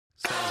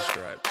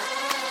right.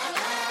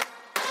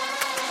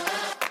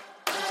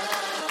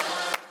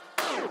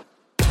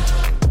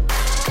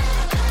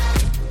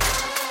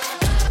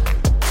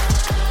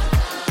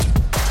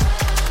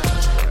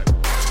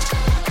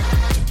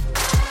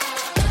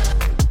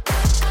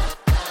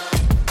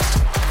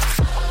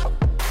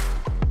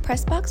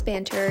 Box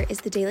Banter is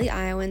the Daily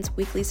Iowans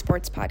weekly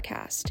sports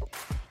podcast.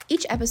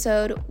 Each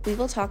episode, we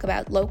will talk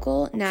about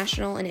local,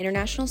 national, and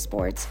international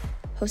sports,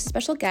 host a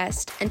special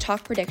guest, and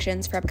talk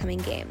predictions for upcoming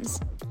games.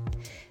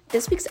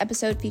 This week's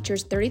episode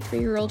features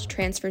 33-year-old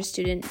transfer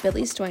student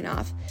Billy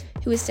Stoynoff,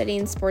 who is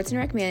studying sports and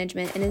rec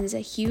management and is a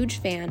huge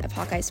fan of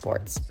Hawkeye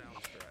sports.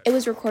 It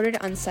was recorded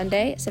on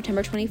Sunday,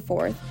 September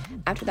 24th,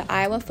 after the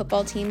Iowa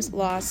football team's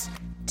loss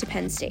to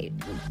Penn State.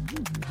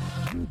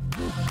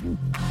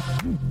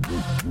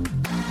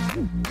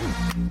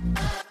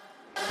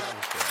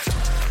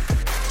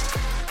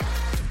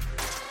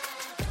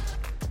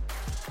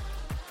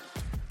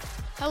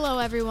 Hello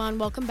everyone,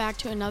 welcome back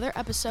to another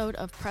episode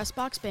of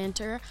Box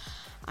Banter.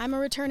 I'm a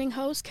returning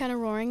host, Kenna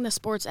Roaring, the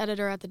sports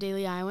editor at the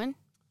Daily Iowan.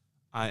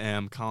 I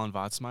am Colin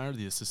Votsmeyer,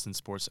 the assistant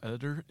sports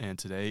editor, and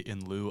today,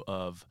 in lieu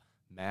of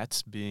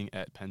Matt being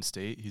at Penn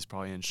State, he's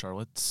probably in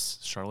Charlotte,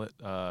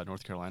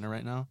 North Carolina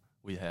right now.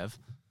 We have.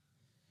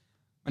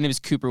 My name is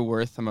Cooper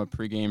Worth. I'm a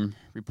pregame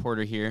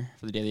reporter here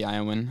for the Daily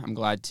Iowan. I'm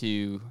glad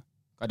to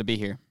be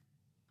here.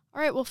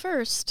 All right, well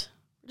first,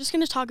 we're just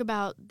going to talk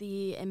about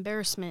the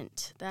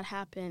embarrassment that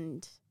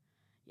happened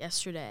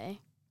yesterday.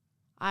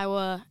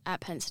 Iowa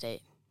at Penn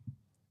State.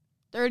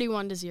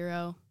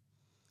 31-0.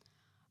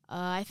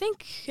 I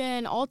think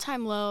an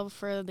all-time low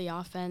for the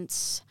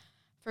offense.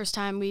 First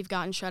time we've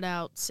gotten shut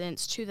out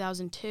since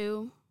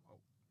 2002. I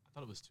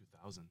thought it was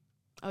 2000.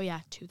 Oh, yeah,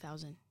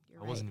 2000. You're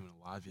I right. wasn't even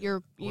alive yet.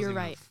 You're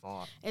right.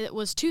 It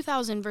was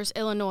 2000 versus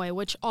Illinois,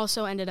 which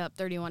also ended up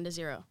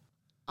 31-0.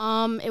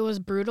 It was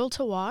brutal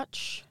to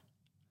watch.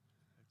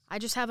 I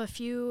just have a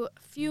few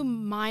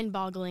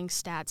mind-boggling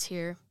stats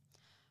here.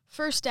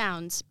 First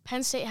downs,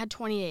 Penn State had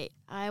 28.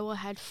 Iowa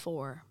had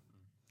 4.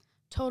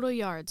 Total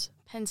yards,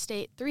 Penn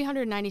State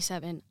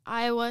 397.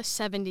 Iowa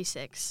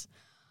 76.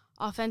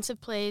 Offensive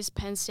plays,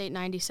 Penn State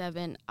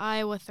 97.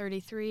 Iowa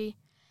 33.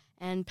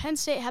 And Penn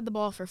State had the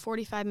ball for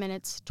 45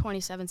 minutes,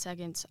 27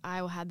 seconds.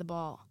 Iowa had the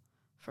ball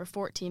for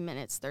 14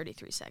 minutes,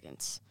 33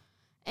 seconds.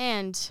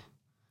 And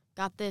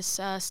got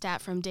this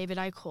stat from David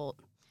Eichholt.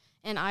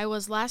 In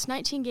Iowa's last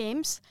 19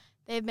 games,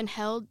 they have been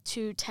held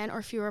to 10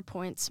 or fewer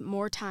points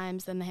more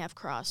times than they have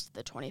crossed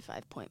the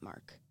 25-point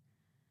mark.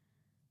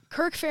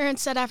 Kirk Ferentz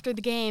said after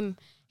the game,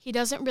 he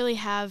doesn't really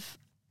have,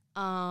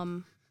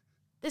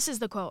 this is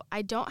the quote,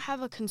 "I don't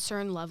have a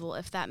concern level,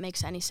 if that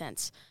makes any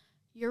sense."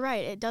 You're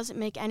right, it doesn't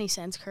make any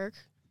sense, Kirk.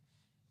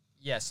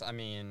 Yes, I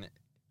mean,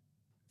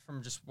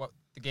 from just what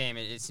the game,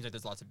 it seems like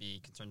there's a lot to be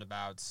concerned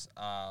about. There's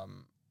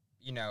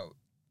a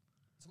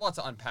lot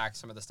to unpack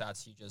some of the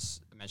stats you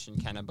just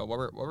mentioned, Kenna, but what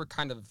do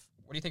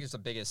you think is the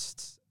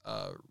biggest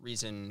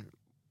reason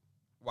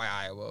why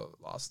Iowa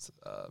lost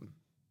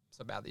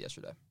so badly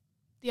yesterday?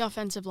 The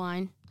offensive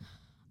line.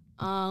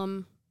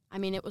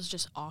 It was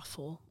just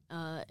awful.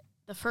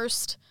 The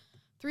first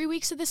 3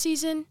 weeks of the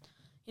season,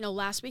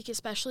 last week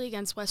especially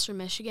against Western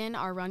Michigan,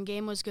 our run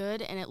game was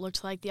good, and it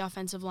looked like the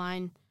offensive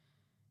line,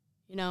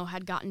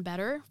 had gotten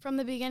better from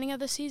the beginning of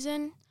the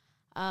season.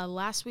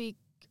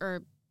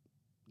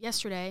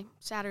 Yesterday,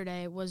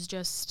 Saturday, was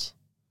just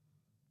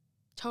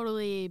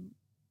totally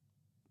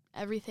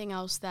everything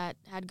else that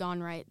had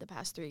gone right the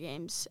past 3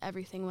 games.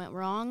 Everything went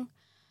wrong.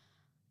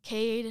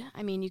 Cade,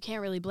 you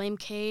can't really blame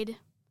Cade.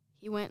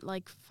 He went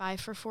 5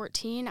 for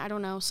 14. I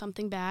don't know,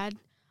 something bad.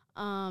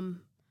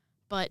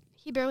 But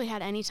he barely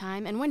had any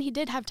time. And when he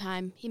did have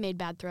time, he made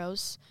bad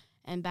throws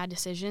and bad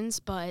decisions.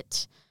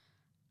 But,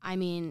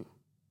 he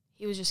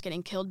was just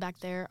getting killed back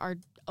there. Our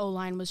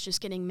O-line was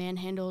just getting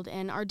manhandled.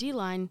 And our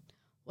D-line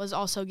was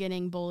also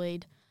getting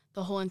bullied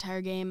the whole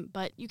entire game.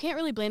 But you can't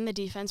really blame the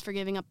defense for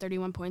giving up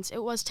 31 points.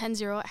 It was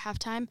 10-0 at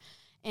halftime,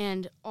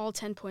 and all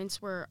 10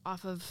 points were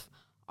off of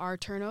our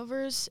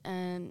turnovers.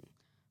 And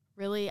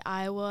really,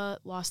 Iowa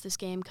lost this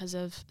game because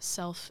of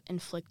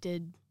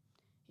self-inflicted,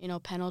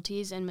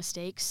 penalties and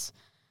mistakes.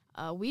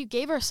 Iowa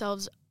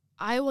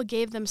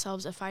gave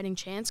themselves a fighting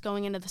chance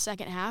going into the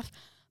second half,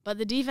 but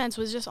the defense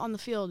was just on the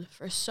field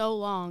for so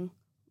long.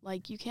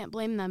 You can't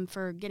blame them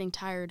for getting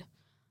tired.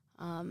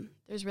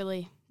 There's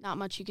really not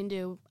much you can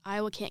do.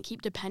 Iowa can't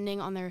keep depending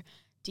on their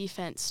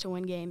defense to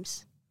win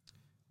games.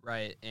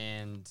 Right,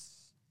 and,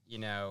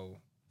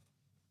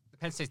 the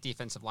Penn State's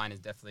defensive line is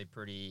definitely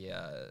pretty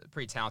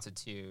talented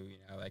too,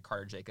 like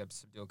Carter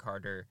Jacobs, Abdul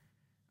Carter.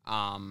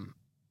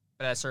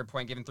 But at a certain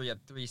point, given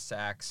 3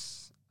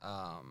 sacks, you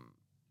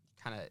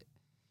have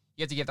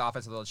to give the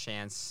offense a little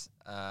chance.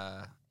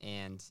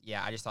 And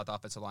yeah, I just thought the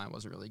offensive line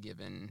wasn't really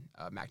giving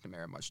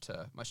McNamara much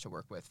to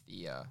work with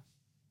the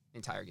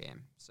entire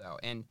game. So,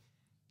 and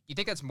you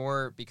think that's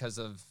more because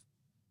of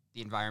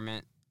the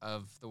environment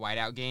of the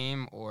whiteout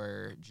game,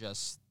 or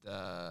just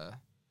the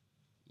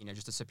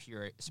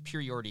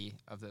superiority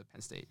of the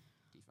Penn State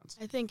defense?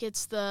 I think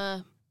it's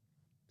the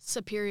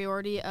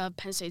superiority of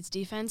Penn State's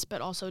defense,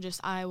 but also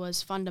just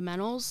Iowa's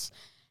fundamentals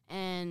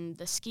and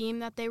the scheme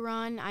that they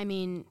run. I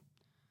mean,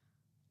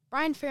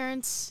 Brian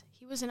Ferentz,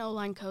 he was an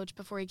O-line coach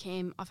before he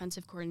became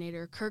offensive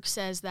coordinator. Kirk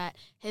says that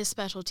his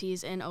specialty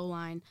is in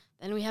O-line.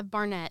 Then we have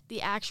Barnett,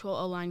 the actual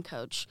O-line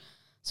coach.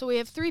 So we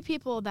have three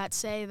people that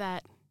say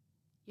that,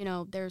 you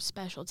know, their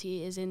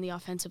specialty is in the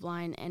offensive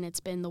line, and it's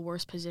been the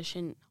worst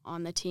position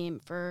on the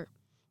team for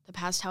the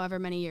past however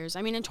many years.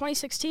 I mean, in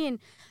 2016,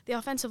 the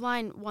offensive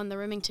line won the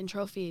Remington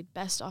Trophy,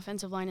 best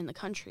offensive line in the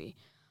country.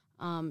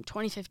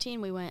 2015,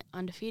 we went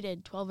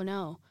undefeated,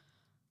 12-0.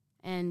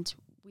 And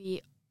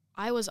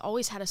Iowa's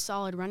always had a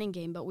solid running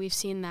game, but we've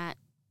seen that,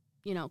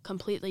 you know,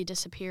 completely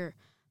disappear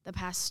the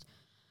past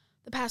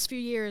few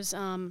years.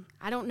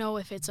 I don't know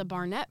if it's a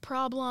Barnett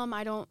problem.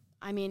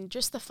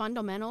 Just the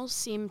fundamentals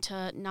seem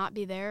to not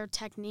be there.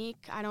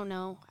 Technique, I don't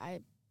know.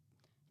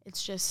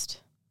 It's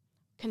just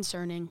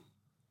concerning.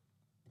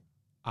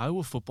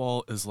 Iowa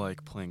football is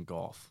like playing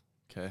golf,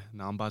 okay?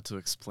 Now I'm about to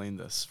explain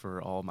this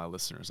for all my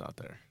listeners out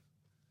there.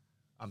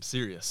 I'm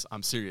serious.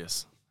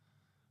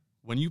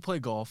 When you play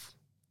golf,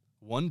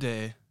 one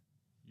day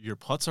your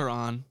putts are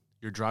on,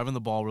 you're driving the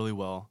ball really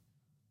well,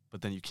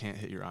 but then you can't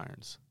hit your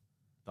irons.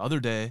 The other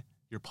day,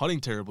 you're putting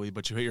terribly,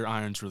 but you hit your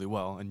irons really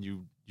well, and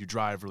you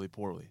drive really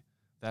poorly.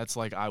 That's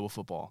like Iowa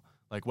football.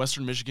 Like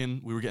Western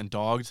Michigan, we were getting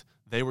dogged.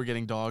 They were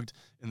getting dogged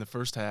in the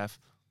first half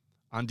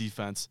on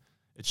defense.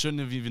 They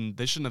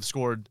shouldn't have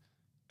scored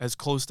as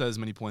close to as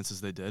many points as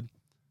they did.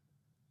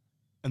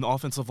 And the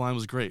offensive line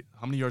was great.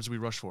 How many yards did we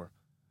rush for?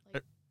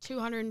 Like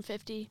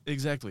 250.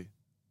 Exactly.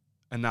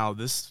 And now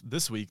this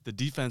week, the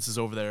defense is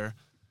over there.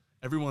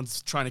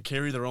 Everyone's trying to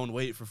carry their own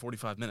weight for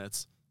 45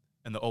 minutes,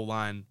 and the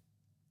O-line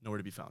nowhere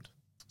to be found.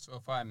 So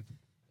if I'm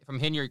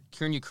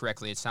hearing you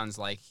correctly, it sounds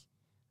like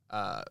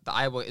the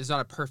Iowa is not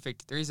a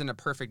perfect. There isn't a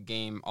perfect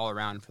game all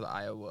around for the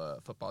Iowa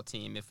football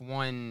team. If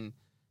one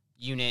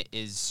unit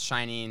is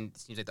shining, it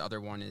seems like the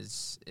other one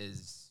is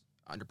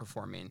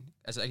underperforming.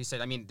 As like you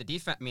said,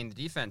 the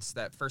defense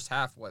that first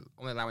half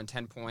only allowing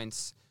 10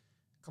 points,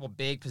 a couple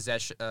big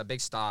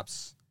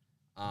stops.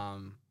 I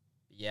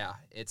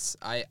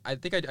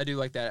think I do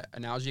like that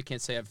analogy. I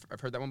can't say I've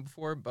heard that one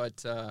before, but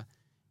that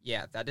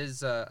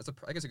is I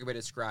guess a good way to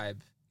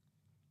describe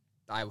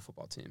the Iowa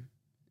football team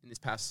in these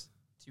past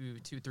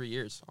 2-3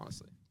 years,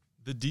 honestly.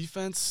 The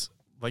defense,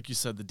 like you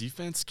said, the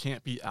defense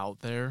can't be out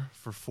there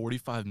for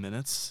 45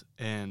 minutes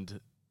and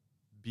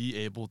be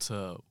able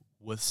to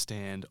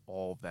withstand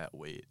all of that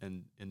weight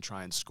and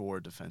try and score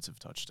defensive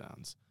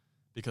touchdowns.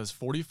 Because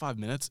 45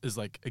 minutes is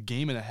like a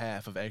game and a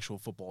half of actual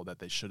football that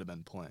they should have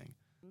been playing.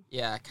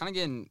 Yeah, kind of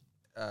getting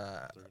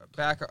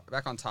back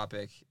on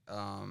topic.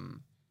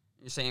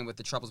 You're saying with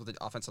the troubles with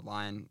the offensive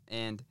line,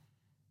 and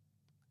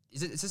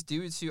is this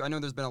due to? I know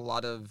there's been a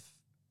lot of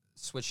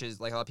switches,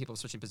 like a lot of people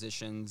switching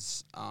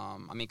positions.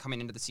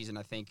 Coming into the season,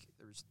 I think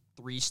there's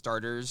 3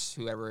 starters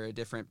who were a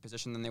different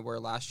position than they were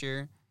last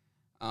year.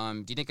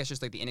 Do you think that's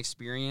just like the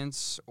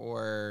inexperience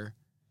or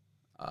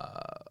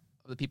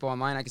the people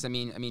online? I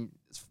think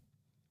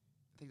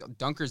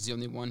Dunker's the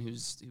only one who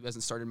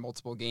hasn't started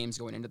multiple games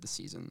going into the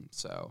season.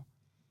 So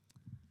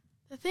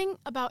the thing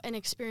about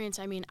inexperience,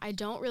 I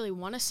don't really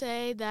want to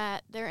say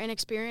that they're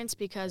inexperienced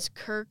because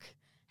Kirk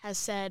has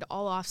said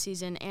all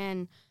offseason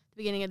and the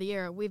beginning of the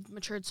year, we've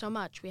matured so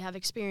much. We have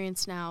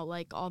experience now,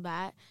 like all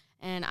that.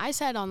 And I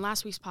said on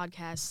last week's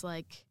podcast,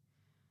 like,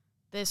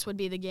 this would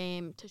be the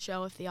game to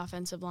show if the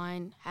offensive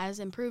line has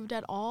improved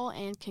at all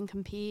and can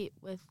compete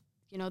with,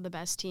 the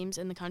best teams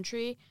in the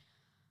country.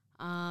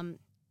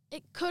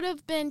 It could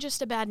have been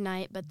just a bad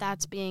night, but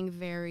that's being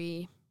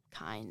very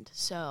kind.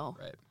 So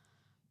right.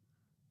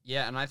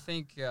 Yeah, and I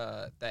think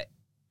that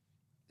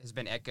has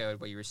been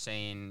echoed what you were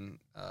saying.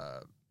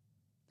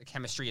 The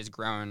chemistry has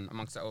grown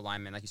amongst the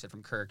O-linemen, like you said,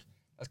 from Kirk.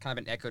 That's kind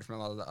of been echoed from a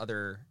lot of the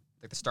other,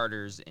 like the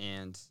starters.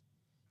 And,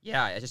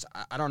 yeah,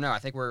 I don't know. I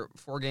think we're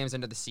 4 games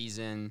into the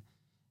season.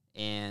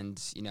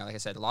 And, like I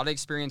said, a lot of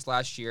experience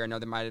last year. I know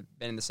they might have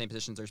been in the same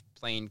positions they're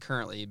playing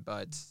currently,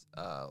 but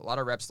a lot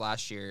of reps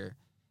last year.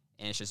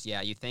 And it's just,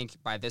 you think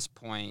by this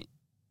point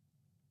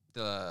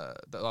the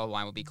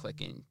O-line will be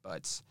clicking.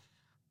 But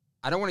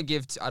I don't want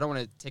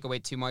to take away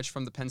too much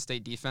from the Penn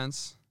State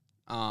defense.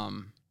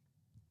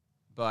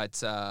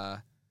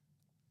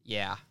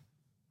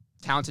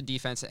 Talented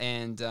defense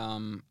and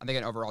I think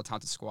an overall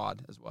talented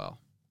squad as well.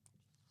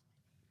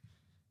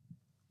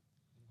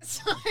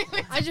 Sorry,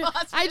 I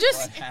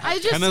just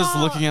Kenna's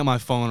saw, looking at my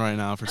phone right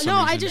now for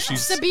some reason.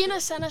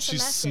 Sabina sent us a she's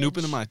message.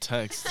 snooping in my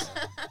text.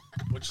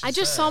 I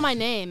just saw my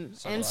name,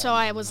 and so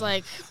I was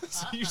like,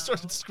 so you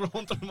started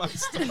scrolling through my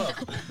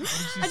stuff.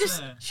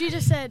 She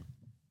just said,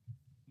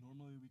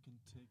 normally we can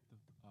take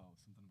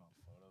something about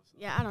photos.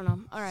 Yeah, I don't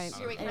know. All right.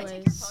 Wait, can I take your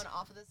Anyways. phone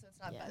off of this so it's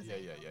not buzzing?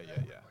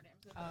 Yeah.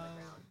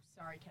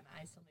 Sorry, Ken.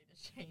 I still need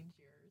to change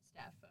your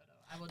staff photo.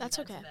 I will That's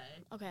do that okay.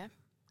 today. Okay.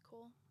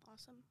 Cool.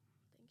 Awesome.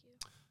 Thank you.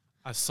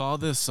 I saw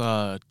this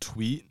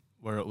tweet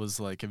where it was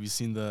like, have you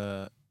seen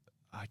I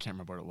can't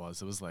remember what it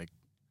was. It was like,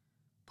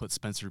 put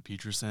Spencer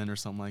Peterson or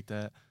something like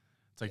that.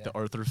 It's like the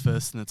Arthur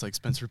fist, and it's like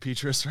Spencer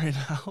Petras right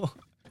now.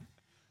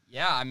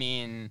 Yeah, I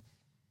mean,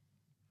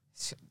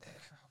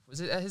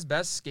 was it at his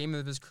best game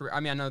of his career?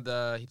 I mean, I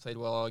know he played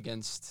well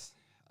against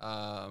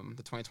the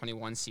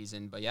 2021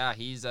 season, but yeah,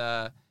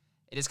 it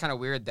is kind of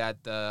weird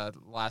that the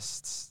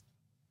last.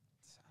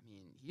 I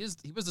mean,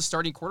 he was the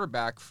starting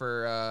quarterback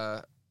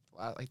for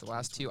like the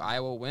last 2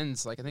 Iowa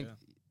wins, like I think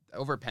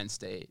over Penn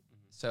State.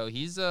 Mm-hmm. So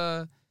he's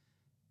it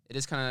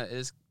is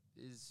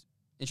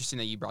interesting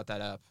that you brought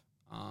that up.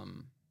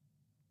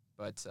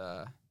 But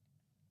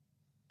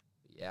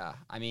yeah,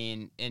 I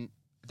mean, and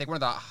I think one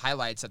of the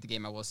highlights of the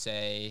game, I will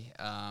say,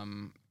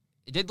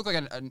 it did look like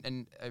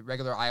a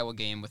regular Iowa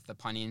game with the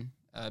punting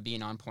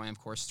being on point. Of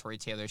course, Torrey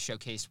Taylor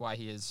showcased why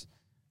he is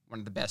one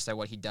of the best at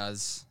what he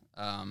does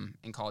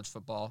in college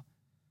football.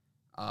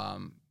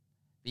 But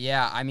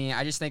yeah, I mean,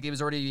 I just think it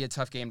was already a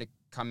tough game to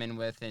come in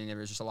with, and there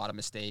was just a lot of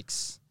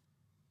mistakes,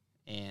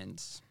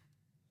 and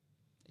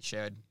it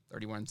showed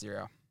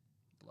 31-0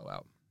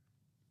 blowout.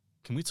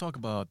 Can we talk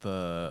about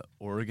the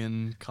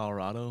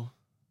Oregon-Colorado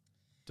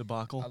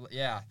debacle?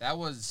 Yeah, that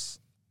was.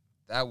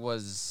 I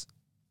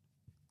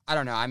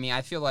don't know. I mean,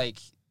 I feel like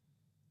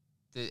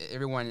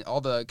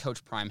all the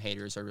Coach Prime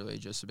haters are really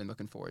just been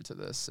looking forward to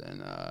this, and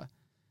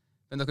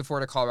been looking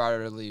forward to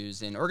Colorado to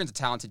lose. And Oregon's a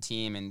talented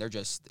team, and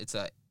it's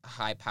a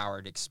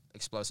high-powered,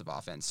 explosive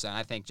offense. And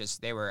I think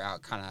just they were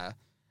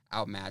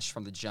outmatched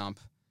from the jump.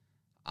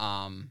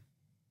 I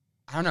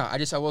don't know. I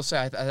will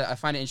say I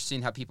find it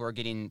interesting how people are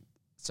getting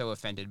so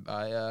offended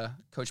by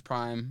Coach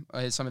Prime,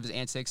 some of his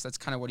antics. That's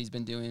kind of what he's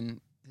been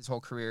doing his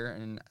whole career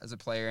and as a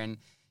player. And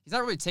he's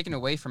not really taken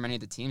away from any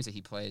of the teams that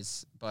he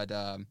plays. But,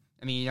 I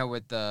mean,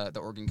 with the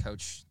Oregon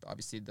coach,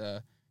 obviously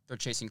they're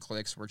chasing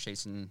clicks. We're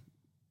chasing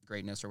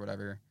greatness or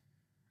whatever.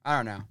 I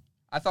don't know.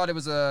 I thought it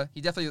was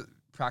he definitely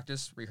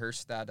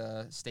rehearsed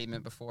that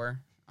statement before.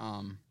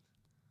 I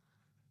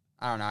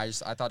don't know.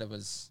 I thought it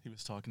was. He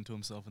was talking to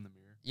himself in the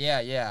mirror.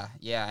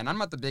 Yeah. And I'm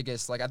not the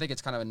biggest. Like, I think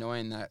it's kind of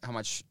annoying that how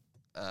much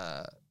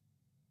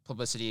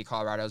publicity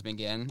Colorado's been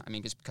getting. I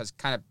mean, just because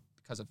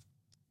of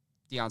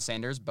Deion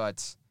Sanders,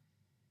 but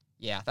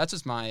yeah, that's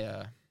just my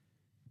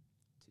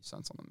 2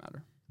 cents on the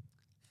matter.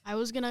 I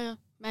was gonna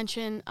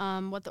mention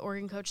what the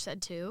Oregon coach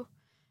said too,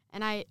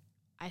 and I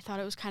thought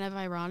it was kind of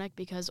ironic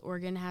because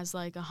Oregon has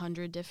like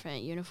 100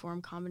 different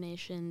uniform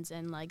combinations,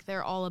 and like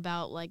they're all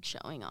about like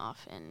showing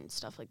off and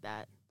stuff like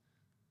that.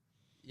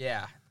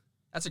 Yeah,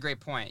 that's a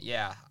great point.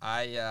 Yeah,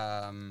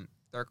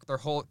 her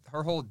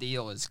whole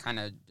deal is kind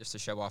of just to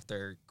show off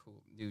their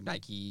cool new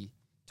Nike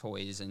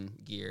toys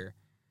and gear.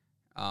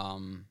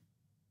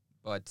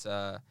 But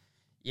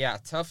yeah,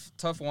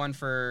 tough one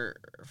for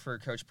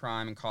Coach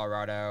Prime in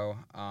Colorado.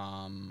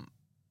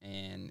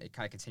 And it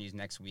kind of continues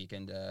next week,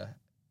 and I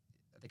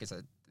think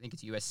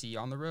it's USC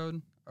on the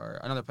road, or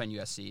another playing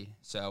USC.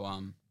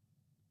 So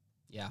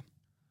yeah.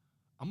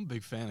 I'm a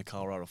big fan of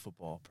Colorado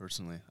football,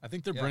 personally. I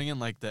think they're bringing,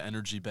 like, the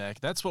energy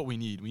back. That's what we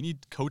need. We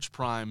need Coach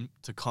Prime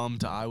to come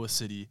to Iowa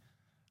City.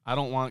 I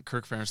don't want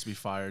Kirk Ferentz to be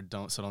fired,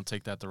 so don't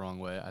take that the wrong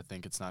way. I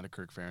think it's not a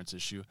Kirk Ferentz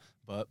issue.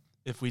 But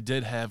if we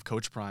did have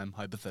Coach Prime,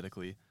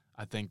 hypothetically,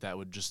 I think that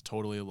would just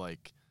totally,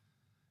 like,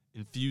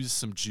 infuse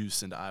some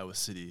juice into Iowa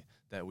City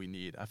that we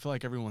need. I feel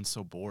like everyone's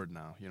so bored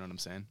now. You know what I'm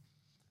saying?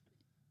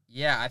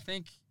 Yeah, I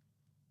think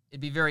it'd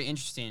be very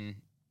interesting.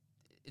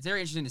 It's very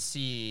interesting to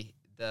see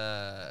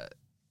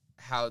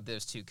how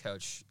those two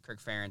coach,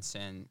 Kirk Ferentz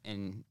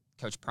and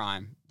Coach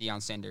Prime,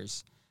 Deion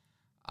Sanders.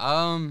 I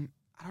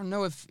don't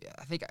know I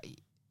think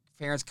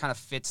Ferentz kind of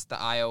fits the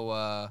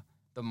Iowa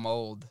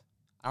mold.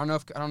 I don't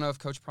know if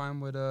Coach Prime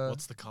would.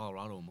 What's the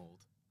Colorado mold?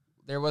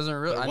 There wasn't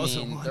really.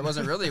 There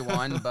wasn't really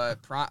one, but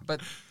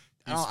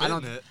I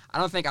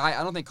don't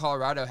think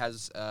Colorado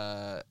has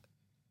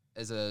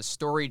as a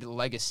storied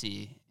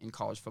legacy in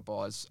college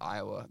football as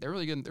Iowa. They're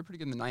really good. They're pretty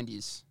good in the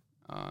 '90s.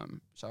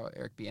 Shout out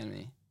Eric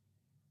Bieniemy.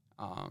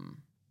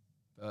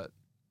 But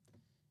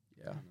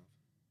yeah.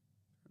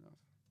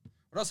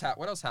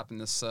 What else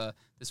happened this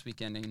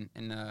weekend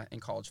in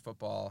college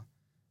football?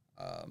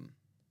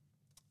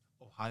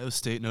 Ohio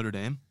State, Notre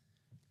Dame.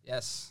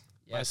 Yes.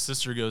 My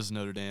sister goes to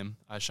Notre Dame.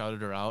 I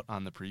shouted her out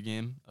on the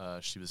pregame.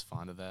 She was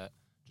fond of that.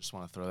 Just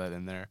want to throw that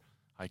in there.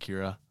 Hi,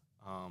 Kira.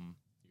 You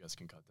guys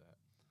can cut that.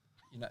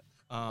 You're not.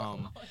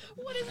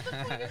 What is the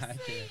point of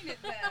saying it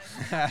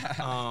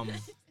then?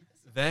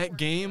 That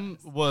game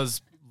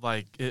was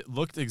like, it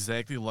looked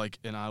exactly like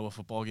an Iowa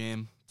football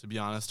game, to be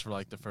honest, for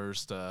like the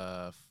first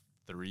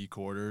 3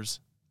 quarters.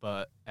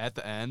 But at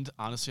the end,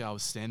 honestly, I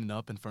was standing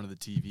up in front of the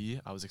TV.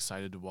 I was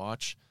excited to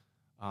watch.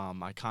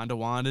 I kind of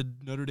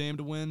wanted Notre Dame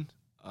to win.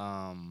 But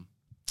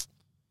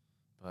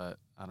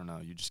I don't know.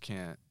 You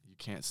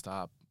can't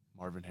stop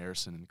Marvin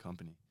Harrison and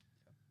company.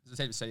 Is it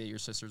safe to say that your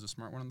sister's a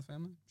smart one in the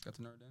family? She got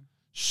to Notre Dame?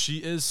 She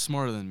is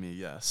smarter than me,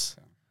 yes.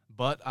 Okay.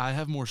 But I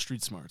have more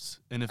street smarts.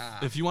 And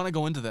if you want to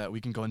go into that, we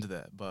can go into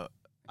that. But okay.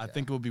 I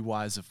think it would be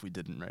wise if we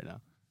didn't right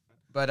now.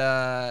 But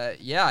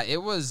yeah,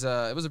 it was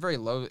a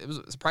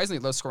surprisingly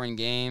low scoring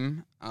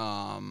game.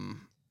 And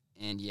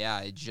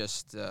yeah, it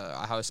just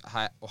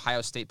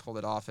Ohio State pulled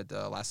it off at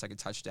the last second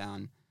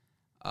touchdown.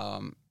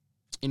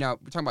 You know,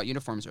 we're talking about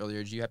uniforms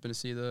earlier. Did you happen to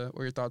see what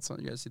were your thoughts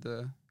on? You guys see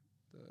the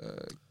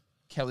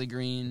Kelly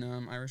green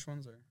Irish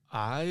ones? Or?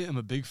 I am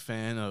a big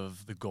fan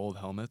of the gold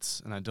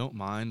helmets, and I don't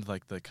mind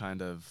like the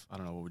kind of, I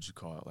don't know, what would you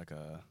call it, like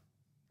a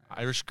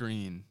Irish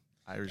green.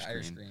 Irish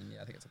green.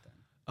 Yeah, I think it's a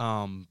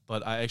thing.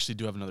 But I actually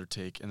do have another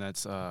take, and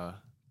that's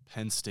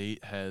Penn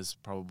State has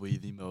probably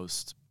the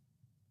most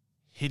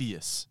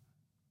hideous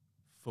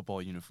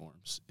football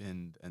uniforms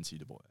in the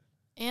NCAA.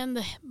 And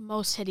the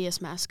most hideous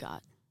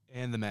mascot.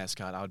 And the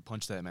mascot. I would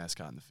punch that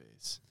mascot in the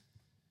face.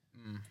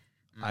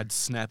 I'd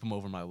snap him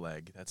over my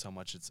leg. That's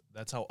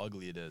how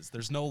ugly it is.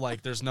 There's no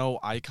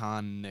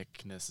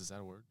iconicness. Is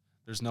that a word?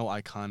 There's no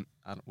icon.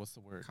 What's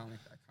the word? Icon.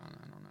 I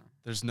don't know.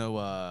 There's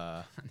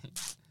no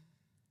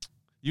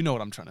you know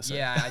what I'm trying to say.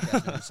 Yeah, I get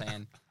what you're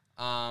saying.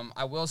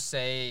 I will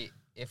say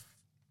if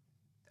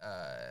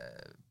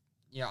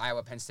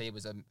Iowa Penn State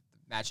was a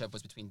matchup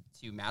was between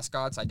two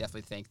mascots, I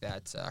definitely think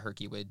that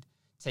Herky would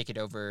take it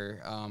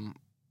over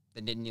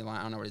the Nittany Lion.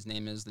 I don't know what his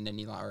name is. The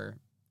Nittany Lion or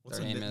What's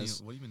their a name Nittany?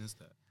 is. What even is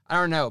that? I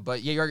don't know,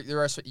 but yeah,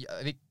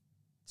 I think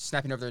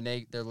snapping over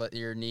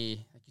your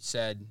knee, like you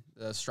said,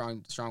 the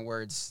strong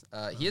words.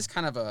 He is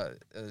kind of a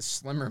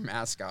slimmer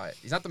mascot.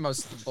 He's not the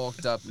most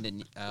bulked up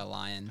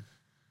lion.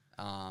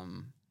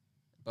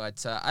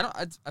 But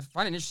I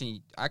find it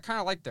interesting. I kind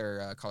of like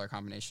their color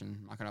combination.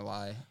 I'm not gonna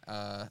lie.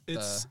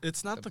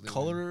 It's not the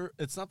color. One.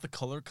 It's not the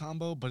color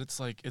combo, but it's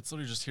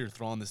literally just here.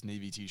 Throw on this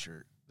navy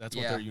T-shirt. That's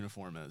what their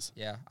uniform is.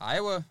 Yeah,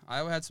 Iowa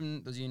had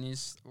those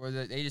unis where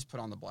they just put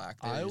on the black.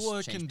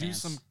 Iowa can do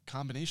some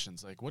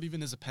combinations. Like, what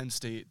even is a Penn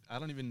State? I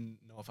don't even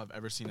know if I've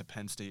ever seen a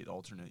Penn State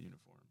alternate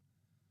uniform.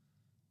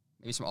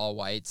 Maybe some all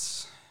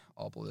whites,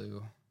 all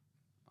blue.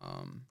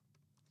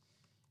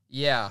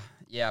 Yeah,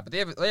 but they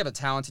have a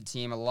talented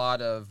team. A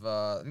lot of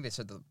I think they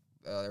said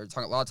they were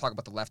talking a lot of talk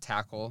about the left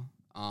tackle,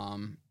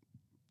 one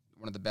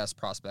of the best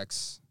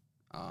prospects.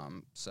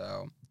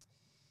 So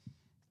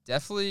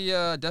definitely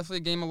a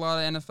game a lot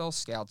of NFL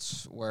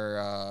scouts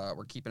we're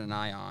keeping an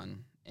eye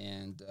on,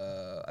 and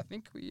I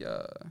think we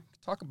could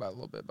talk about a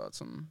little bit about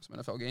some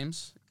NFL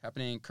games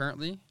happening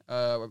currently.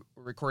 We're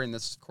recording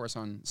this, of course,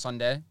 on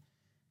Sunday.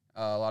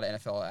 A lot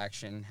of NFL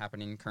action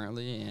happening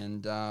currently,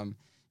 and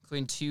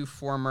including two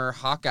former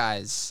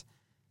Hawkeyes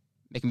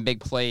making big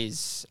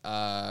plays.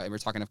 And we're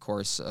talking, of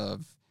course,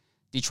 of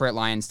Detroit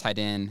Lions tight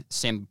end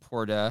Sam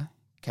Laporta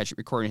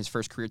recording his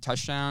first career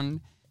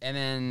touchdown, and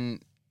then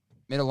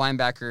middle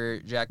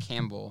linebacker Jack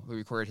Campbell, who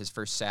recorded his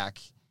first sack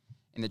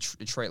in the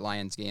Detroit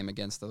Lions game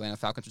against the Atlanta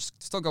Falcons, which is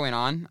still going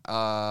on.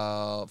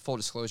 Full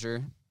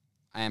disclosure,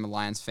 I am a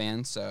Lions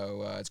fan,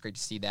 so it's great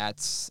to see that,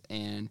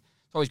 and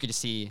it's always good to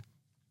see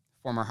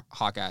former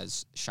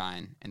Hawkeyes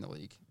shine in the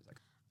league.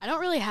 I don't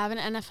really have an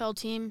NFL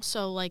team,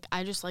 so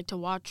I just like to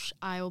watch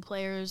Iowa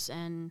players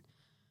and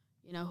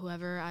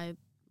whoever I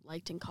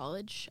liked in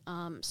college.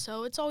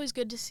 So it's always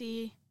good to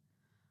see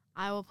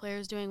Iowa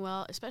players doing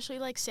well, especially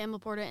Sam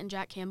Laporta and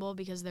Jack Campbell,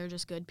 because they're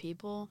just good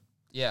people.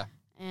 Yeah.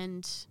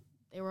 And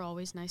they were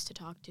always nice to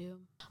talk to.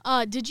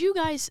 Did you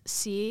guys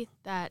see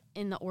that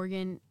in the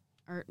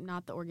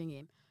not the Oregon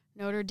game,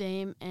 Notre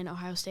Dame and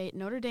Ohio State?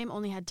 Notre Dame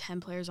only had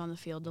 10 players on the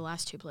field the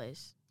last two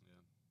plays. Yeah.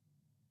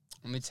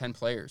 Only 10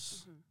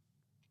 players. Mm-hmm.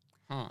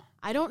 Huh.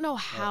 I don't know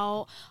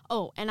how.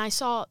 Oh, and I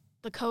saw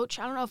the coach.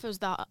 I don't know if it was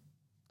the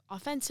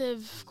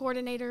offensive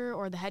coordinator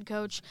or the head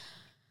coach,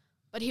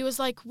 but he was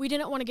like, "We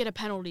didn't want to get a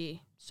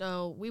penalty,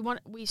 so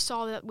we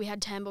saw that we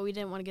had 10, but we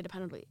didn't want to get a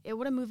penalty. It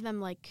would have moved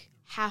them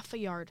half a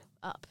yard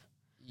up."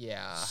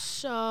 Yeah.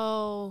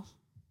 So.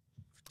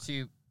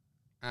 I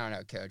don't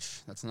know,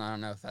 Coach. I don't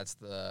know if that's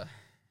the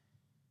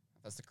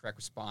correct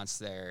response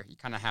there. You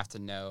kind of have to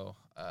know,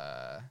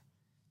 how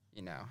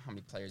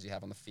many players you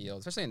have on the field,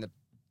 especially in the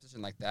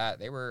position like that.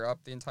 They were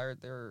up the entire.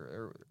 They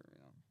were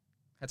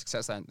had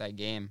success that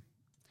game.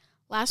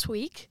 Last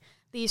week,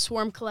 the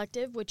Swarm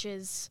Collective, which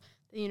is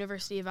the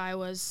University of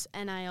Iowa's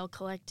NIL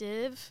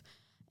collective,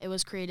 it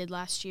was created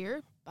last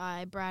year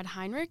by Brad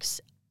Heinrichs.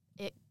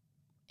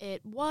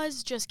 It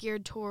was just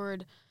geared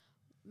toward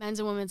men's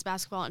and women's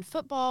basketball and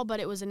football, but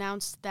it was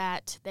announced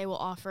that they will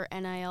offer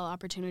NIL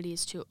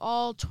opportunities to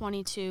all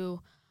 22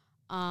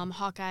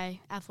 Hawkeye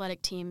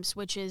athletic teams,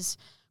 which is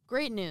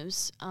great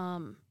news.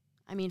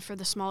 For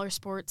the smaller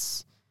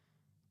sports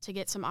to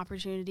get some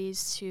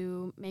opportunities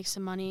to make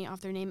some money off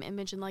their name,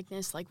 image, and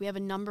likeness. We have a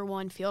number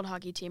one field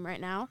hockey team right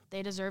now.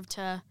 They deserve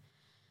to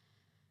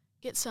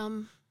get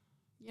some,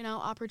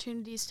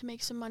 opportunities to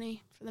make some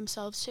money for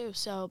themselves too.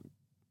 So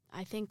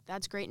I think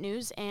that's great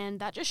news. And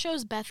that just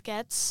shows Beth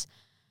Getz,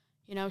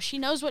 she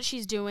knows what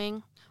she's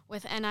doing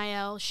with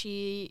NIL.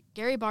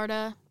 Gary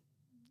Barta,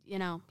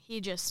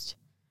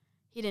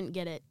 he didn't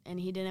get it, and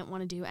he didn't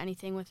want to do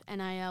anything with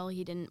NIL.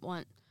 He didn't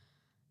want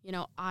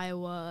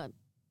Iowa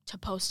to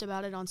post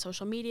about it on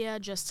social media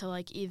just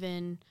to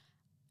even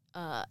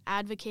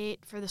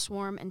advocate for the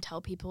Swarm and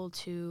tell people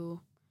to,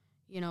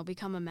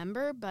 become a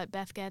member. But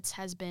Beth Getz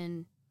has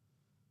been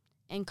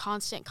in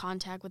constant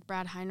contact with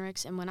Brad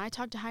Heinrichs. And when I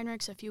talked to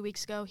Heinrichs a few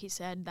weeks ago, he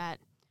said that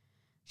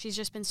she's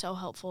just been so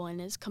helpful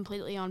and is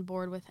completely on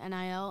board with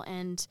NIL.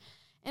 And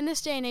in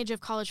this day and age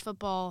of college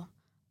football,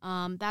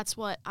 that's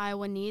what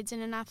Iowa needs in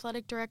an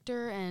athletic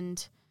director.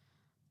 And,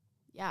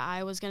 yeah,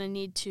 Iowa's going to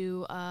need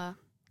to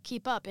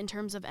keep up in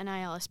terms of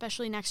NIL,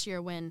 especially next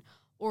year when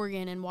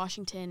Oregon and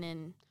Washington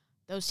and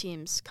those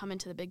teams come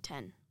into the Big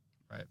Ten.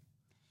 Right.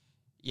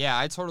 Yeah,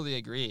 I totally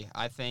agree.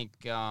 I think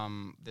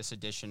this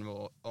addition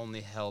will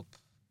only help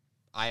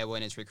Iowa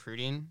in its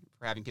recruiting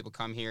for having people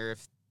come here.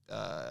 If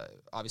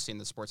obviously in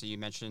the sports that you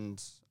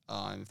mentioned,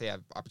 if they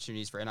have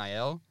opportunities for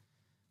NIL.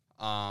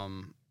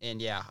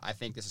 And yeah, I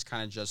think this is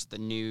kind of just the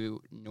new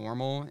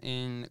normal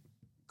in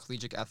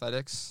collegiate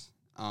athletics.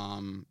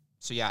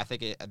 So yeah, I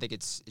think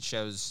it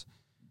shows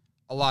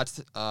a lot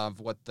of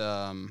what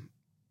the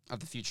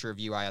future of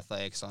UI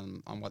athletics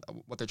on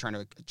what they're trying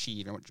to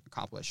achieve and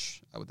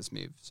accomplish with this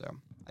move. So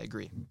I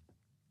agree.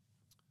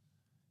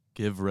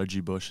 Give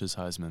Reggie Bush his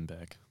Heisman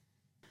back.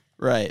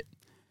 Right.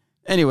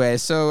 Anyway,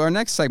 so our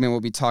next segment,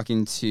 we'll be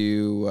talking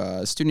to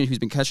a student who's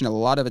been catching a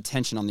lot of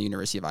attention on the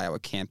University of Iowa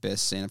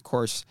campus. And, of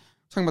course,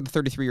 talking about the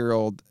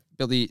 33-year-old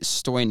Billy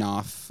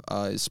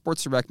Stoynoff,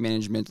 sports direct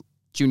management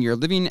junior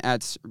living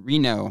at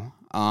Reno.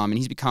 And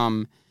he's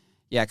become,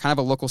 kind of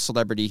a local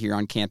celebrity here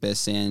on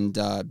campus and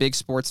big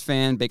sports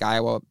fan, big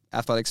Iowa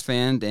athletics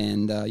fan.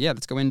 And,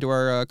 let's go into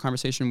our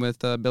conversation with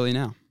Billy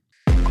now.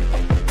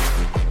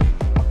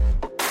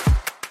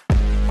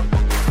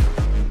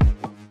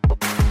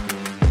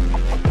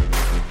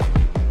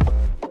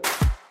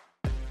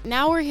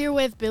 Now we're here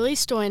with Billy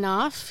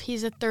Stoynoff.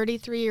 He's a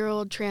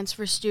 33-year-old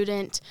transfer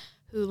student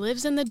who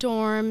lives in the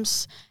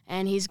dorms,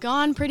 and he's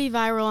gone pretty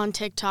viral on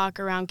TikTok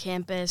around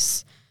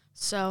campus.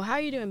 So how are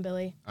you doing,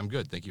 Billy? I'm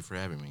good. Thank you for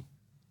having me.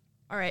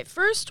 All right.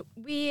 First,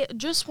 we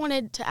just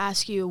wanted to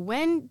ask you,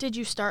 when did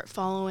you start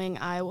following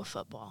Iowa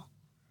football?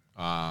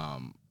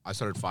 I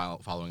started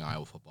following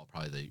Iowa football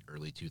probably the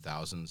early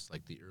 2000s.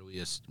 Like, the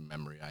earliest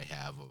memory I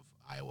have of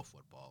Iowa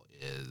football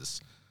is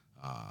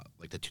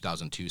the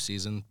 2002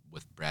 season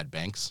with Brad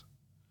Banks.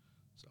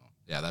 So,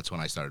 yeah, that's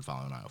when I started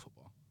following Iowa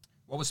football.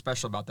 What was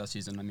special about that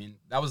season? I mean,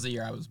 that was the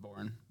year I was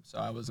born, so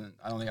I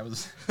don't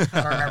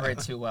remember it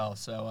too well.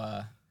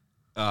 So,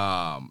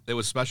 it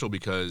was special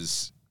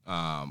because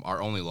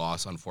our only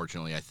loss,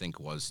 unfortunately, I think,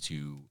 was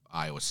to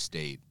Iowa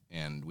State,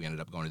 and we ended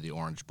up going to the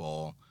Orange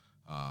Bowl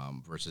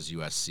versus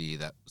USC.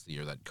 That was the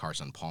year that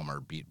Carson Palmer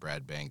beat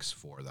Brad Banks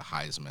for the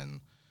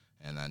Heisman,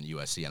 and then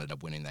USC ended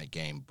up winning that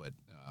game, but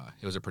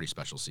it was a pretty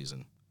special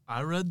season.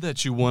 I read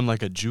that you won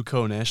like a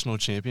JUCO national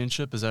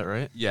championship. Is that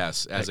right?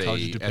 Yes, as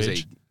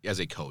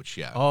a coach.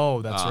 Yeah.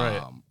 Oh, that's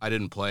right. I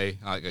didn't play.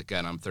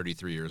 Again, I'm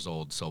 33 years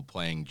old, so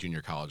playing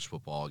junior college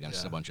football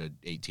against a bunch of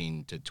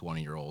 18 to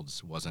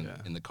 20-year-olds wasn't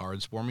in the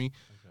cards for me.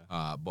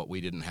 Okay. But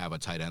we didn't have a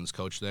tight ends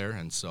coach there,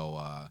 and so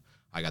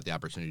I got the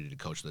opportunity to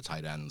coach the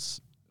tight ends,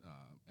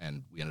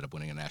 and we ended up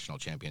winning a national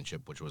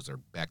championship, which was their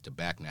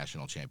back-to-back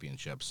national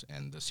championships,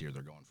 and this year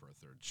they're going for a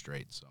third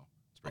straight. So.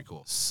 Pretty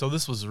cool. So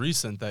this was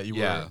recent that you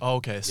were. Oh,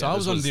 okay. So I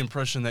was under the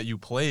impression that you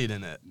played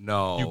in it.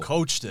 No, you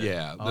coached it.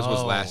 Yeah, this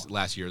was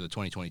last year, the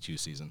 2022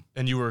 season.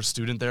 And you were a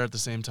student there at the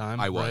same time.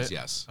 I was, right?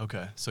 yes.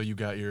 Okay, so you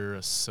got your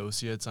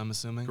associates, I'm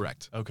assuming.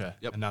 Correct. Okay.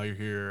 Yep. And now you're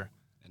here.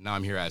 And now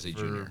I'm here as a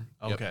junior.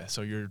 Okay,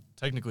 so you're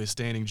technically a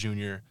standing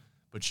junior,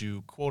 but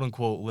you quote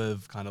unquote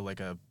live kind of like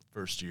a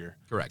first year.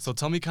 Correct. So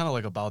tell me kind of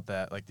like about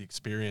that, like the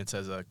experience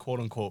as a quote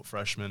unquote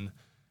freshman,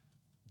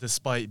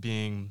 despite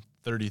being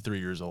 33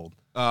 years old.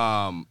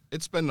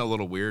 It's been a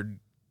little weird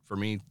for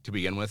me to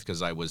begin with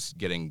because I was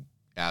getting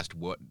asked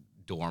what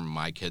dorm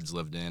my kids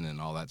lived in and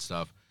all that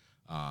stuff.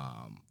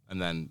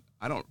 And then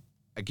I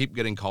keep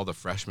getting called a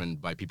freshman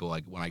by people,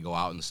 like, when I go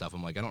out and stuff.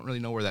 I'm like, I don't really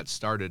know where that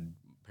started.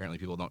 Apparently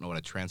people don't know what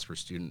a transfer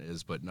student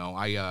is, but no,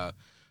 I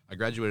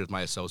graduated with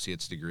my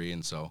associate's degree.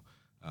 And so,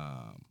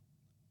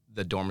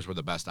 the dorms were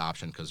the best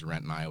option because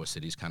rent in Iowa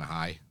City is kind of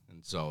high.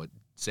 And so it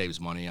saves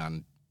money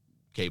on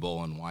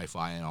cable and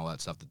Wi-Fi and all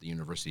that stuff that the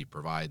university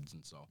provides,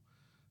 and so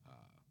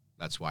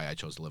that's why I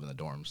chose to live in the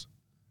dorms.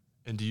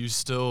 And do you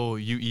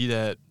eat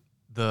at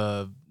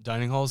the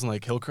dining halls in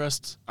like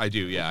Hillcrest? I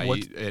do, yeah. I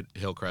eat at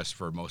Hillcrest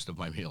for most of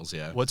my meals,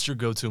 yeah. What's your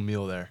go-to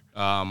meal there?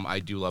 I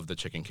do love the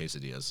chicken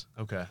quesadillas.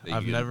 Okay,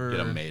 I've never get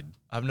them made.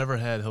 I've never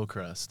had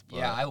Hillcrest.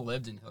 Yeah, I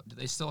lived in. Do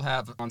they still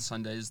have on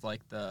Sundays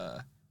like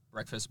the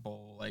breakfast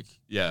bowl? Like,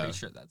 yeah, pretty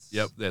sure that's.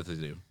 Yep, that they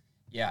do.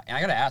 Yeah, and I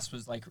gotta ask,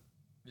 was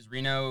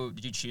Reno?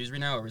 Did you choose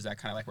Reno, or was that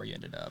kind of like where you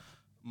ended up?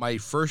 My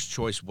first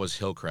choice was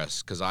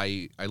Hillcrest because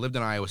I lived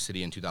in Iowa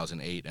City in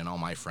 2008, and all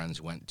my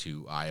friends went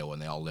to Iowa,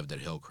 and they all lived at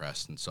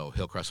Hillcrest. And so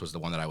Hillcrest was the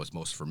one that I was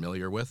most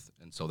familiar with,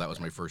 and so that was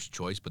my first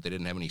choice. But they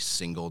didn't have any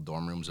single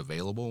dorm rooms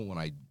available when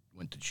I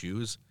went to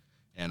choose.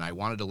 And I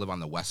wanted to live on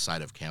the west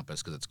side of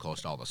campus because it's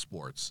close to all the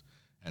sports.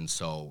 And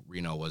so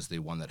Reno was the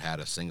one that had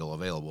a single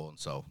available, and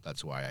so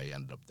that's why I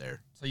ended up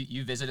there. So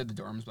you visited the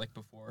dorms like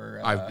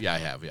before? I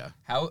have, yeah.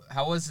 How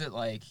was it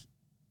like,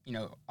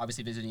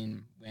 obviously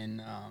visiting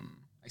when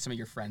like some of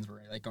your friends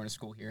were like going to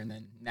school here, and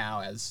then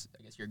now as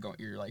I guess you're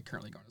like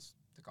currently going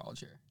to college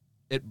here?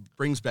 It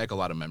brings back a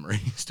lot of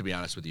memories, to be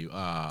honest with you.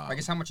 I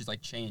guess how much has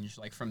like changed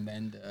like from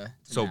then to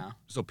So now?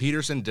 so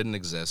Peterson didn't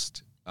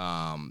exist.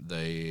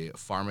 The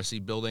pharmacy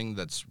building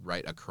that's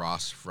right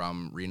across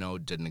from Reno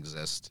didn't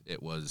exist.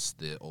 It was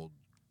the old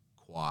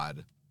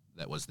quad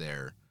that was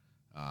there,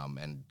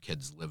 and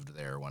kids lived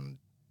there when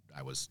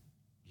I was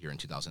here in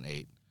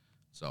 2008.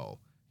 So,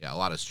 yeah, a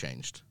lot has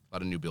changed. A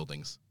lot of new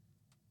buildings.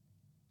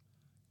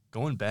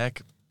 Going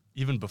back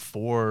even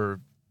before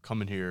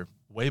coming here,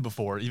 way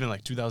before, even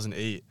like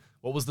 2008,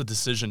 what was the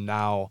decision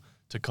now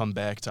to come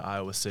back to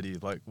Iowa City?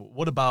 Like,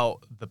 what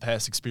about the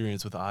past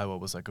experience with Iowa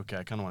was like, okay,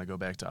 I kind of want to go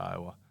back to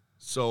Iowa?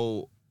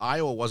 So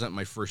Iowa wasn't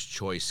my first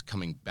choice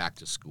coming back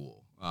to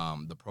school.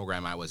 The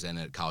program I was in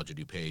at College of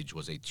DuPage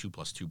was a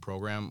 2+2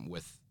 program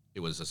it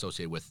was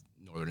associated with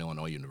Northern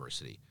Illinois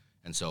University.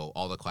 And so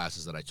all the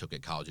classes that I took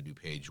at College of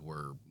DuPage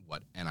were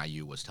what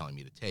NIU was telling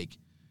me to take.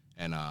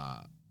 And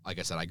like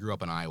I said, I grew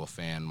up an Iowa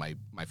fan. My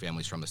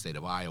family's from the state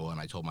of Iowa, and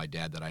I told my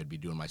dad that I'd be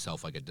doing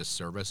myself like a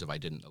disservice if I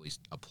didn't at least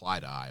apply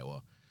to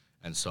Iowa.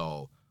 And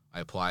so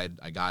I applied,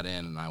 I got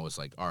in, and I was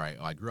like, all right,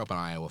 well, I grew up an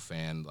Iowa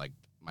fan. Like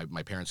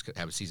my parents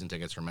have season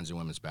tickets for men's and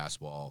women's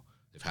basketball.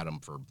 They've had them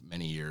for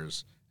many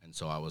years. And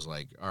so I was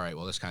like, all right,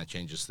 well, this kind of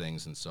changes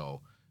things. And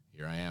so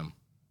here I am.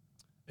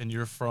 And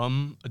you're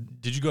from,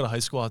 did you go to high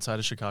school outside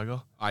of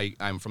Chicago?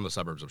 I'm from the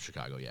suburbs of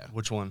Chicago, yeah.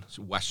 Which one?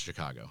 So West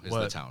Chicago is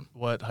the town.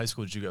 What high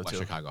school did you go West to?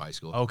 Chicago High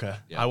School. Okay.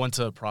 Yeah. I went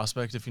to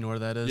Prospect, if you know where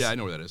that is. Yeah, I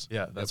know where that is.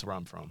 Yeah, that's where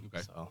I'm from.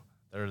 Okay. So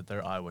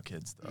they're Iowa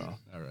kids, though.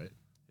 All right.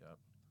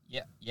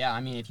 Yeah.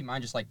 I mean, if you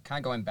mind just like kind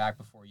of going back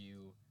before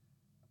you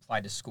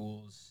applied to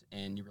schools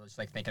and you were just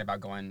like thinking about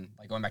going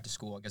back to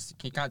school, I guess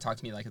can you kind of talk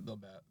to me like a little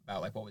bit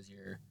about like what was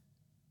your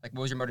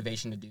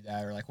motivation to do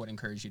that, or like what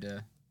encouraged you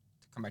to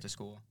come back to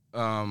school?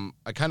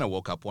 I kind of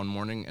woke up one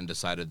morning and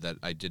decided that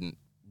I didn't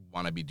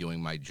want to be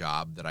doing my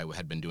job that I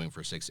had been doing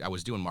for 6 years. I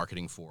was doing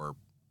marketing for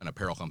an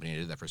apparel company. I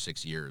did that for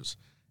 6 years,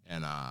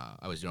 and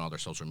I was doing all their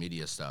social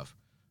media stuff.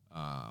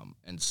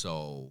 And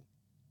so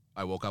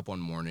I woke up one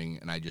morning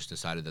and I just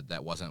decided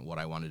that wasn't what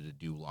I wanted to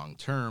do long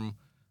term.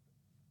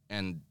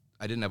 And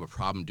I didn't have a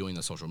problem doing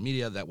the social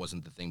media. That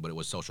wasn't the thing, but it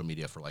was social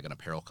media for like an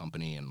apparel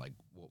company and like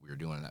what we were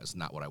doing. And that was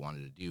not what I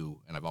wanted to do.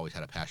 And I've always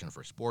had a passion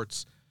for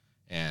sports.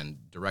 And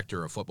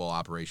director of football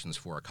operations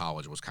for a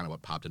college was kind of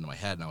what popped into my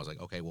head. And I was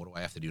like, okay, what do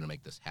I have to do to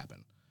make this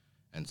happen?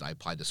 And so I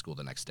applied to school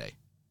the next day.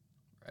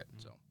 Right.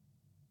 So.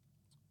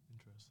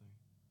 Interesting.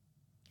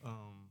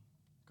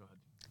 Go ahead.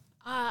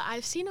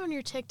 I've seen on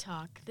your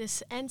TikTok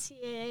this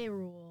NCAA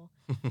rule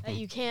that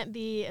you can't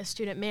be a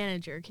student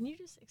manager. Can you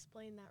just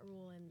explain that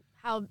rule and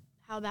how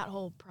that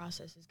whole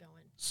process is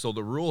going? So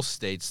the rule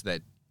states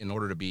that in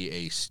order to be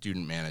a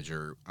student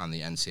manager on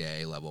the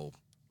NCAA level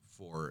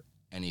for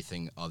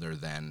anything other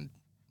than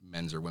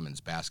men's or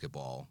women's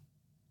basketball,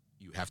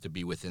 you have to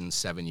be within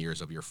 7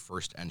 years of your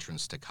first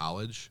entrance to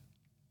college.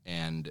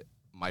 And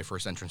my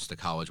first entrance to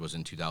college was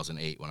in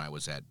 2008 when I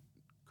was at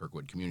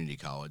Kirkwood Community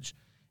College.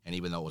 And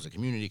even though it was a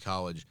community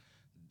college,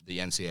 the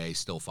NCAA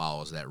still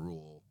follows that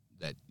rule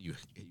that you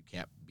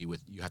have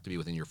to be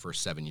within your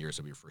first 7 years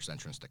of your first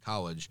entrance to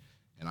college.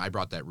 And I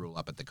brought that rule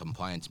up at the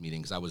compliance meeting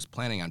because I was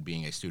planning on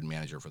being a student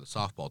manager for the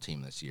softball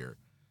team this year.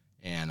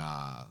 And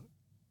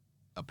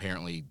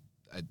apparently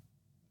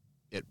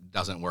it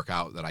doesn't work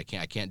out that I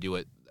can't do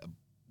it.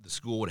 The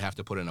school would have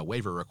to put in a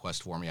waiver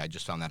request for me. I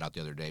just found that out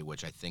the other day,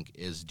 which I think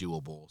is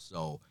doable.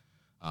 So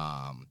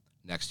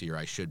next year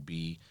I should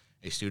be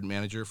a student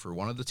manager for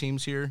one of the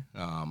teams here.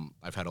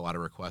 I've had a lot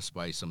of requests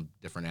by some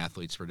different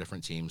athletes for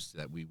different teams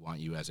that we want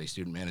you as a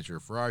student manager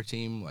for our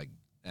team.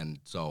 And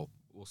so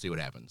we'll see what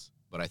happens.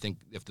 But I think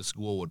if the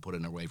school would put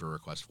in a waiver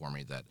request for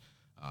me, that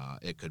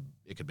it could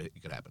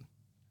happen.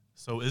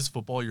 So is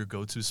football your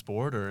go-to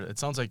sport, or it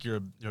sounds like you're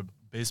a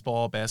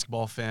baseball,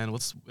 basketball fan?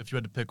 If you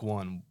had to pick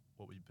one,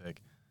 what would you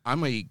pick?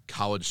 I'm a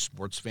college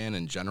sports fan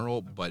in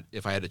general, but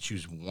if I had to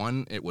choose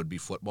one, it would be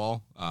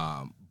football.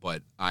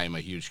 But I am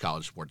a huge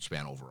college sports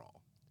fan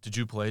overall. Did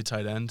you play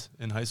tight end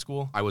in high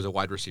school? I was a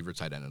wide receiver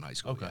tight end in high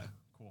school. Okay, Yeah.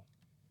 cool.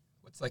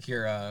 What's like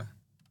your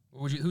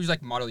who's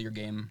like model your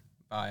game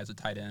by as a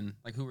tight end?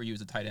 Like who were you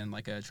as a tight end?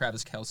 Like a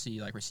Travis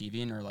Kelce like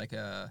receiving, or like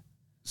a?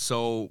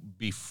 So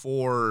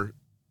before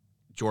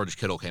George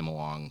Kittle came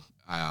along,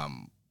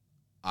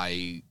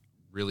 I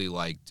really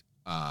liked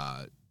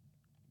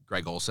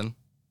Greg Olson.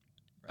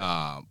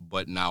 Right.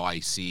 But now I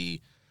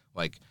see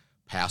like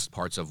past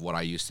parts of what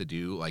I used to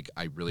do. Like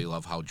I really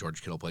love how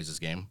George Kittle plays his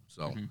game.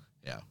 So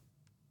yeah.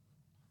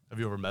 Have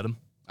you ever met him?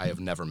 I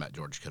have never met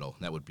George Kittle.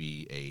 That would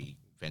be a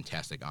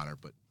fantastic honor.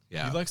 But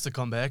yeah, He likes to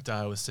come back to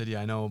Iowa City.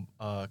 I know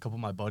a couple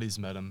of my buddies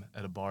met him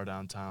at a bar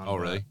downtown. Oh,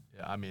 really?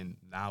 Yeah, I mean,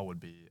 now would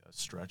be a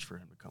stretch for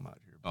him to come out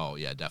here. Oh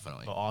yeah,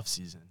 definitely. But off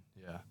season,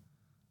 yeah.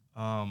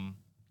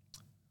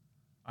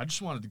 I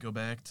just wanted to go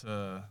back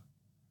to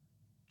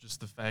just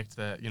the fact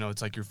that,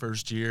 it's like your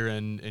first year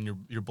and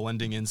you're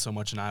blending in so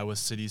much in Iowa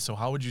City. So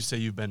how would you say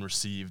you've been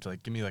received?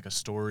 Like, give me like a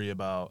story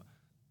about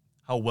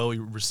how well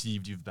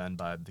received you've been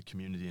by the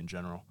community in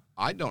general.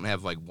 I don't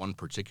have like one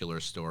particular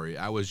story.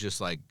 I was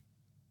just like,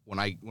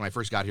 when I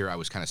first got here, I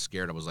was kind of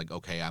scared. I was like,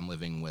 okay, I'm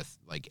living with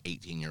like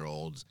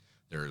 18-year-olds.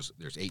 There's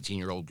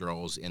 18-year-old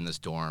girls in this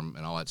dorm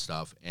and all that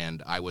stuff,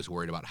 and I was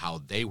worried about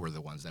how they were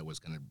the ones that was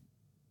going to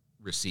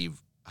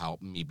receive how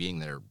me being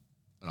there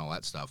and all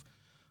that stuff.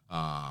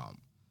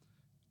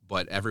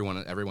 But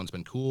everyone's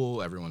been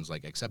cool. Everyone's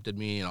like accepted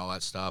me and all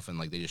that stuff, and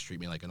like they just treat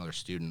me like another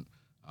student.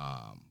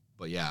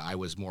 But yeah, I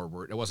was more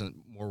worried. I wasn't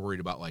more worried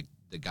about like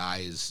the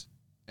guys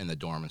in the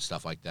dorm and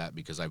stuff like that,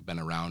 because I've been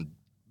around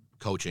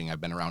coaching. I've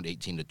been around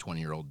 18 to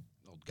 20-year-old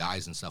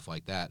guys and stuff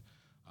like that.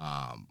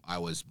 I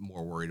was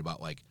more worried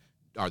about like,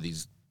 are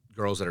these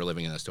girls that are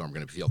living in this dorm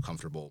going to feel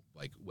comfortable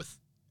like with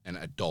an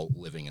adult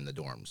living in the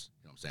dorms?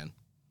 You know what I'm saying?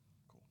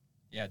 Cool.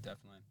 Yeah,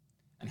 definitely.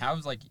 And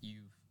how's like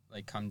you've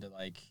like come to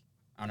like,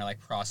 I don't know, like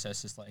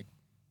process this like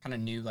kind of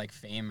new like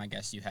fame I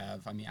guess you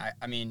have?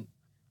 I mean,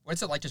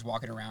 what's it like just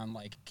walking around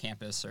like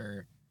campus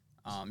or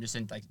just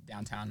in like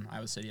downtown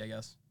Iowa City, I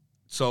guess?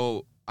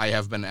 So I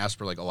have been asked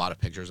for like a lot of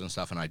pictures and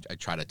stuff, and I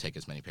try to take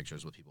as many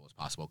pictures with people as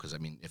possible, because I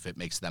mean, if it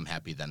makes them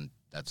happy, then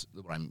that's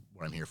what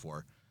I'm here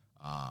for.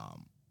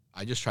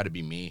 I just try to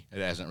be me. It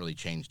hasn't really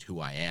changed who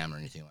I am or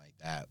anything like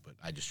that, but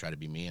I just try to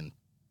be me, and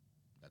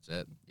that's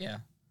it. Yeah,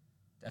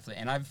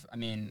 definitely. And I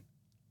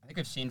think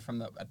I've seen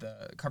from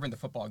covering the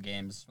football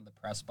games from the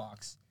press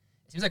box,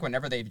 it seems like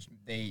whenever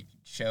they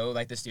show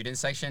like the student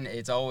section,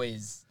 it's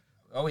always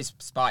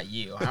spot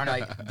you. I don't know,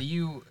 like do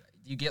you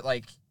get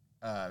like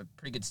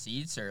pretty good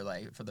seats or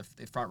like for the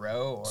front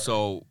row? Or?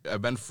 So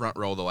I've been front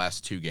row the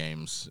last 2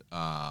 games,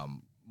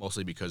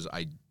 mostly because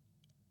I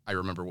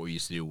remember what we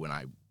used to do when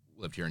I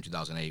lived here in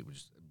 2008, which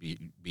is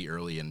be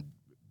early and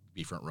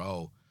be front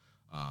row.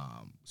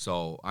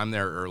 So I'm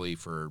there early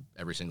for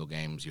every single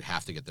games. You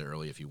have to get there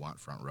early if you want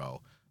front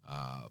row.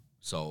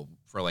 So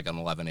for like an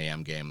 11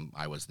 a.m. game,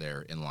 I was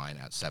there in line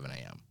at 7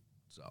 a.m.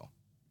 So,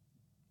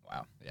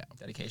 wow, yeah,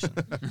 dedication.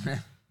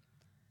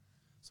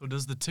 So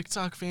does the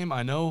TikTok fame?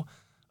 I know,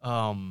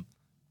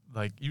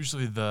 like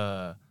usually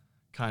the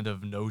kind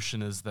of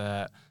notion is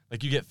that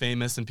like you get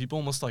famous and people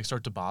almost like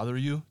start to bother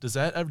you. Do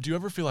you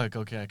ever feel like,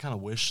 okay, I kind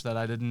of wish that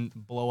I didn't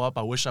blow up.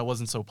 I wish I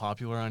wasn't so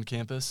popular on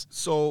campus.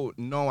 So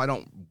no, I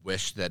don't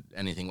wish that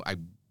anything. I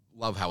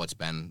love how it's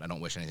been. I don't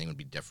wish anything would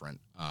be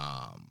different.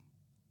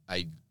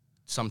 I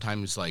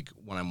sometimes like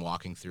when I'm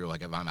walking through,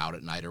 like if I'm out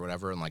at night or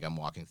whatever, and like I'm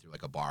walking through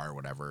like a bar or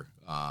whatever,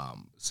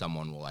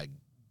 someone will like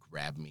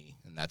grab me,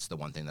 and that's the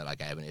one thing that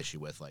like I have an issue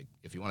with. Like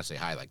if you want to say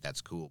hi, like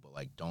that's cool, but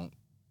like don't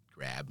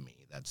grab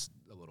me. That's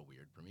a little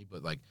weird for me.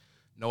 But like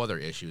no other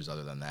issues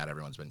other than that.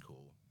 Everyone's been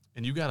cool.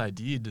 And you got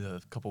ID'd a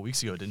couple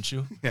weeks ago, didn't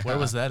you? Yeah. Where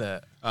was that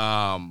at?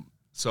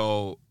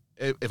 So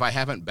if I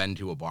haven't been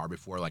to a bar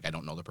before, like I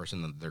don't know the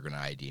person, then they're gonna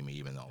ID me,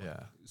 even though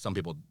some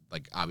people,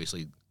 like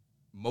obviously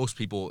most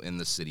people in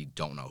the city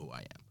don't know who I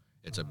am.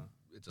 It's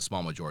a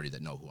small majority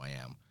that know who I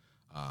am.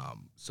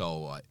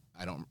 So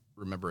I don't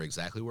remember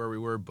exactly where we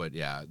were, but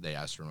yeah, they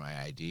asked for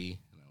my ID,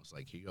 and I was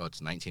like, here you go,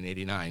 it's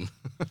 1989.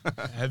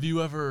 Have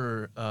you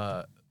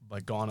ever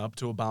like gone up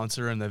to a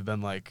bouncer and they've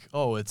been like,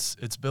 oh, it's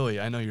Billy,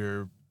 I know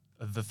you're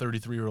the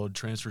 33-year-old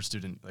transfer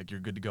student, like you're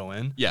good to go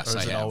in? Yes,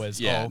 I have.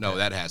 Always, yeah, oh, okay. No,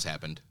 that has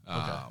happened.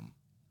 Okay.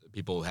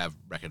 People have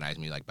recognized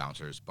me, like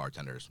bouncers,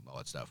 bartenders, all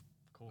that stuff.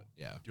 Cool.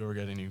 Yeah. Do you ever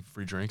get any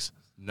free drinks?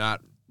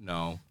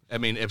 No. I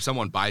mean, if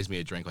someone buys me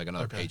a drink, like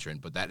another patron,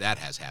 but that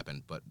has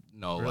happened. But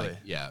no, really? like,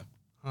 yeah.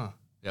 Huh.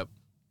 Yep.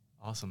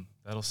 Awesome.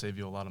 That'll save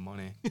you a lot of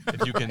money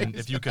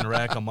if you can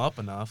rack them up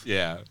enough.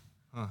 Yeah.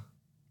 Huh.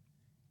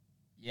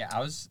 Yeah,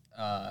 I was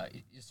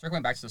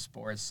circling back to the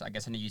sports. I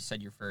guess I know you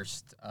said your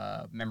first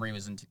memory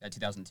was in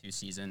 2002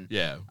 season.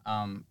 Yeah.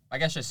 I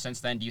guess just since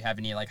then, do you have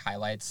any like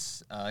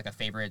highlights, like a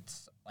favorite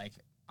like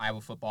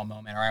Iowa football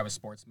moment or Iowa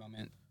sports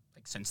moment,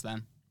 like since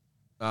then?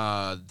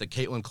 The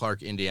Caitlin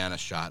Clark Indiana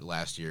shot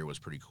last year was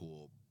pretty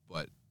cool,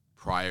 but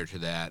prior to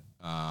that,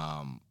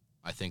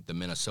 I think the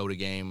Minnesota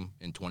game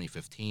in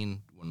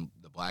 2015, when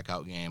the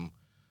blackout game,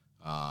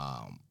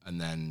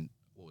 and then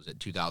what was it,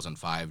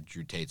 2005,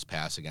 Drew Tate's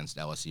pass against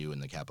LSU in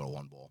the Capital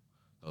One Bowl.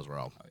 Those were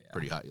all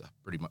pretty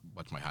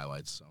much my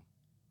highlights. So.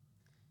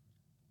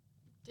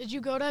 Did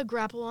you go to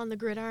Grapple on the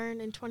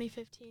Gridiron in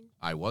 2015?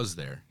 I was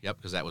there, yep,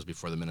 because that was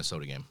before the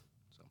Minnesota game.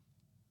 So.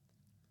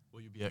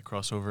 Will you be at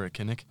crossover at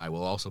Kinnick? I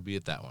will also be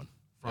at that one.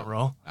 Front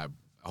row?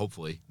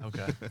 Hopefully.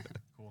 Okay,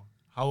 cool.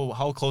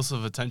 How close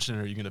of attention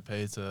are you going to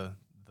pay to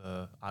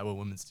the Iowa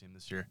women's team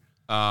this year?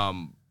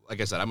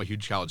 Like I said, I'm a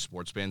huge college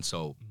sports fan,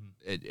 so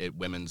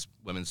women's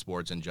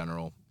sports in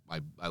general,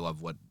 I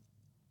love what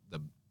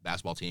the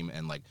basketball team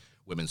and like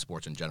women's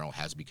sports in general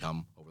has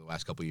become over the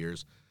last couple of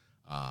years.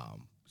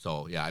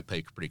 So yeah, I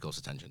pay pretty close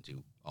attention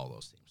to all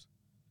those teams.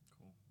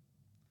 Cool.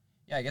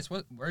 Yeah, I guess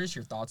what is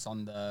your thoughts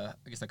on the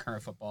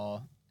current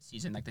football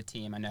season, like the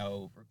team? I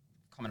know we're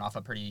coming off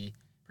a pretty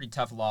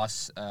tough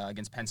loss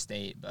against Penn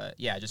State, but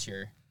yeah, just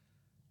your.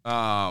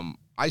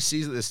 I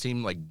see this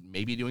team like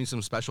maybe doing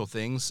some special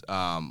things.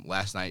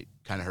 Last night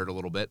kind of hurt a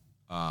little bit,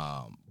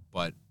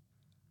 but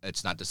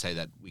it's not to say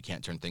that we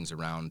can't turn things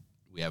around.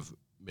 We have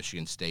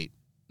Michigan State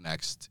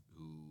next,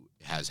 who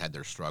has had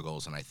their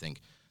struggles, and I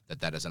think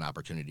that is an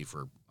opportunity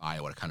for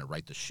Iowa to kind of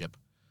right the ship.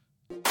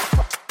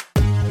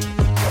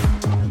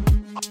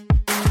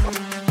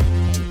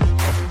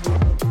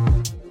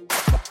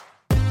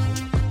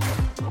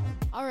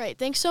 All right,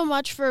 thanks so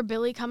much for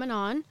Billy coming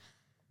on.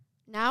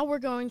 Now we're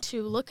going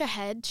to look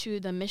ahead to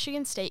the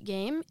Michigan State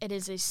game. It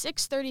is a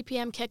 6:30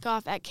 p.m.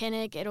 kickoff at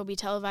Kinnick. It'll be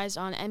televised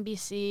on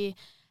NBC,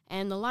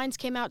 and the lines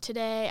came out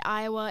today.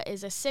 Iowa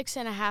is a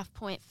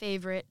 6.5-point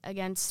favorite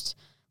against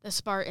the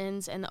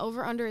Spartans, and the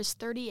over-under is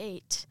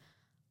 38.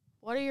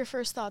 What are your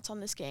first thoughts on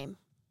this game?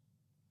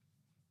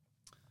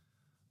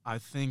 I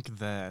think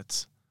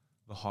that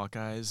the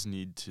Hawkeyes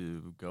need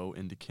to go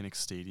into Kinnick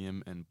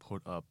Stadium and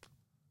put up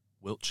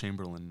Wilt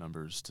Chamberlain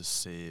numbers to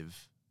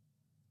save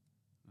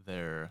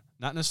their,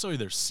 not necessarily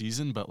their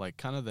season, but like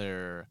kind of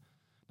their,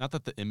 not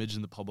that the image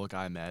in the public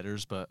eye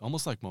matters, but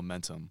almost like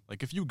momentum.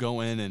 Like if you go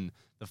in and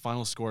the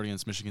final score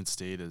against Michigan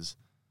State is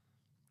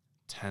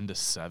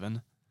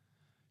 10-7,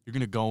 you're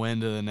going to go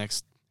into the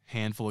next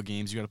handful of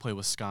games. You got to play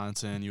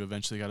Wisconsin. You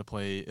eventually got to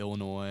play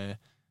Illinois,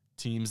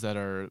 teams that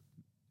are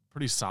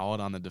pretty solid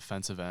on the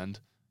defensive end.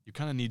 You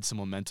kind of need some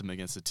momentum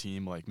against a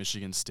team like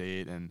Michigan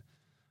State and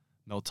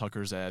Mel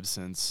Tucker's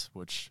absence,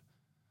 which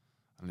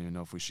I don't even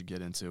know if we should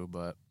get into,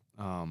 but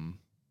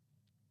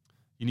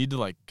you need to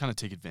like kind of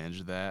take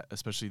advantage of that,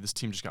 especially this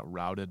team just got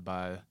routed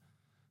by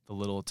the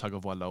little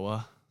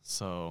Tagovailoa.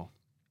 So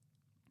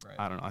Right.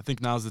 I don't know. I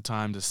think now's the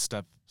time to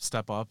step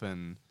up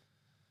and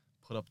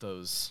put up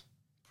those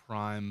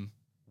prime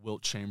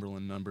Wilt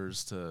Chamberlain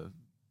numbers to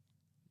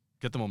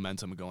get the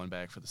momentum going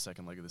back for the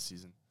second leg of the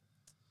season.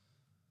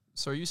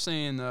 So are you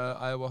saying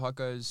Iowa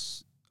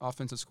Hawkeyes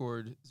offense that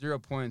scored 0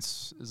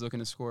 points is looking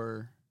to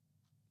score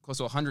close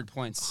to 100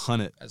 points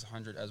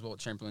 100. as Wilt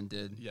Chamberlain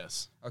did?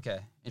 Yes. Okay,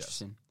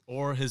 interesting.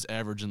 Or his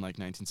average in like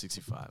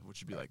 1965,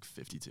 which would be like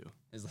 52.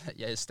 Is that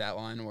his stat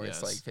line where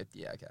it's Yes. like 50?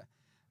 Yeah, okay.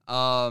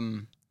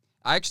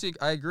 I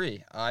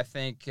agree. I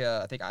think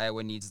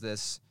Iowa needs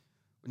this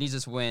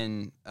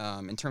win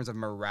in terms of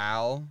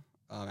morale.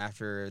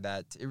 After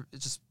that, it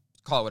just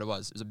call it what it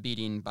was. It was a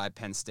beating by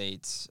Penn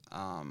State.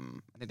 I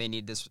think they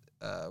need this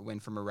win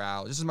for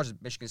morale, just as much as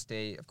Michigan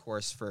State, of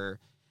course, for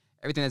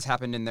everything that's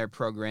happened in their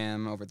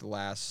program over the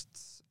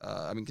last,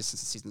 since the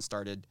season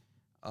started.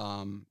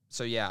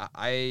 So yeah,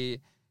 I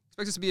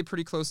expect this to be a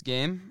pretty close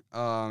game.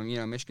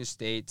 Michigan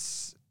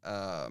State's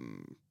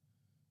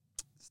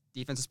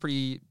defense is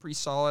pretty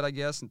solid, I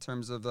guess, in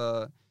terms of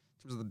the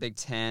Big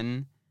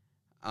Ten.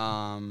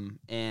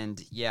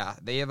 And yeah,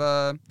 they have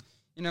a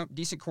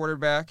decent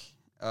quarterback.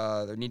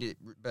 But they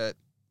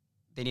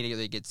need to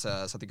really get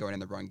something going in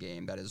the run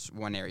game. That is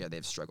one area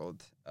they've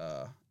struggled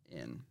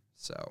in.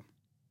 So.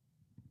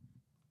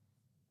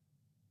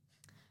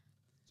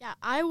 Yeah,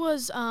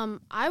 Iowa's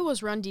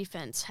run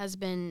defense has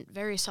been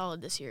very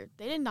solid this year.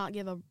 They did not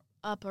give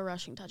up a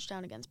rushing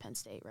touchdown against Penn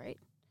State, right?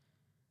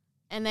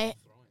 And they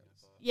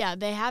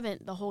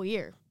haven't the whole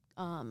year.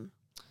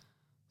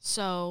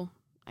 So,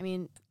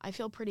 I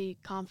feel pretty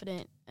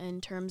confident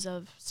in terms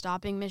of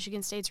stopping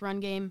Michigan State's run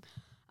game.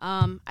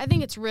 I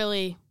think it's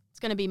going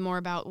to be more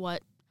about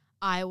what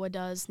Iowa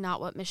does,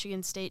 not what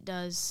Michigan State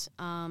does.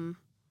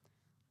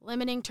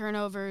 Limiting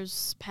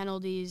turnovers,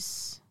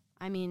 penalties.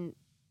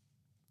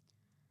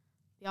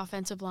 The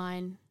offensive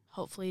line,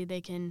 hopefully they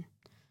can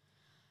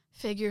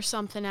figure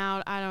something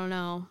out. I don't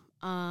know.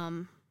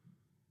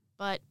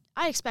 But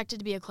I expect it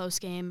to be a close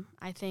game.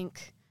 I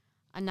think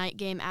a night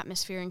game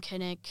atmosphere in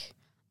Kinnick,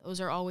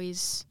 those are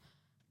always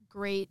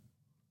great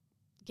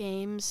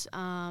games.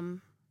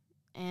 And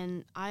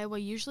Iowa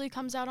usually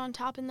comes out on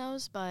top in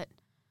those, but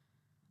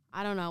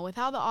I don't know. With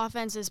how the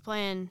offense is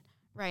playing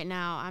right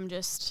now, I'm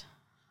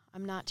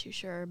not too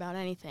sure about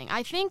anything.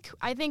 I think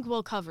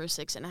we'll cover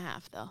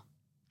 6.5 though.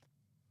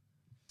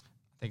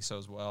 I think so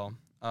as well.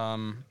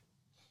 I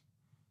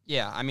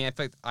feel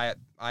like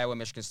Iowa and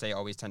Michigan State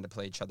always tend to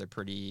play each other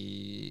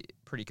pretty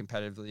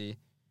competitively.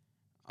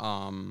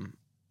 Like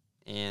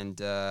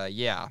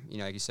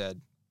you said,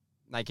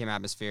 night game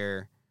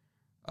atmosphere,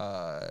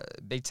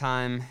 big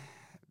time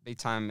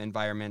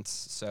environment.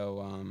 So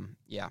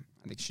I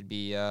think it should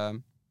be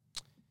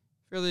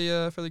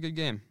fairly good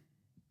game.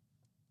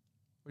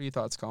 What are your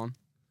thoughts, Colin?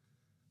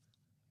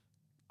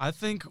 I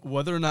think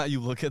whether or not you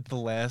look at the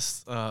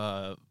last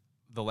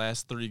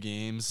 3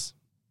 games,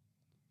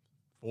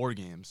 4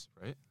 games,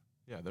 right?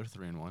 Yeah, they're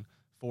 3-1.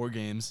 4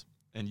 games,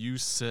 and you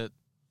sit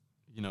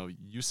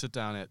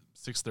down at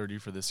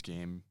 6:30 for this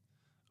game.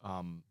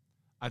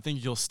 I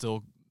think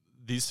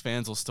these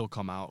fans will still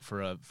come out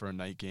for a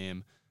night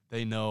game.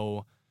 They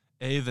know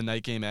the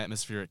night game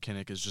atmosphere at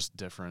Kinnick is just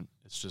different.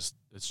 It's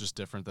just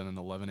different than an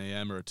 11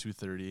 a.m. or a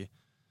 2:30.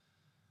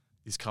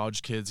 These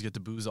college kids get to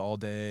booze all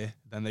day.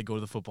 Then they go to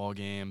the football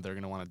game. They're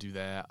going to want to do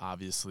that,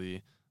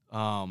 obviously.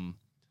 And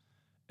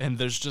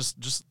there's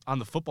just on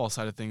the football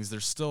side of things,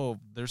 there's still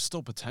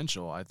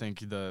potential. I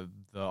think the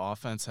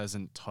offense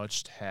hasn't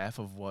touched half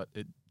of what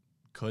it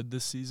could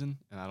this season,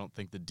 and I don't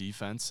think the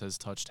defense has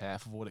touched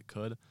half of what it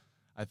could.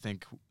 I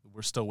think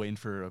we're still waiting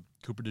for a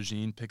Cooper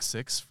DeJean pick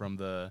 6 from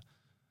the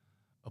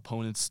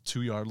opponent's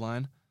 2-yard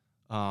line.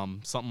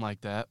 something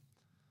like that.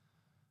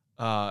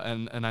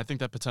 And I think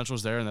that potential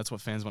is there, and that's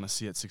what fans want to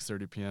see at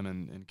 6:30 p.m.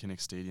 in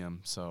Kinnick Stadium.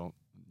 So,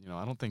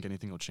 I don't think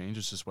anything will change.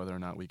 It's just whether or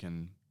not we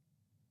can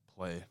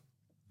play.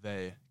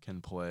 They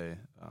can play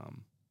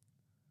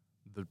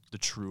the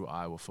true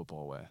Iowa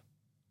football way.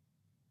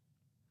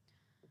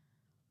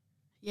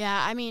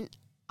 Yeah, I mean,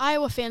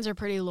 Iowa fans are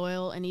pretty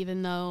loyal, and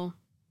even though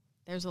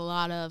there's a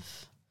lot of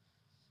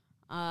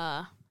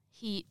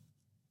heat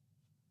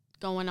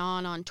going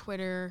on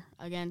Twitter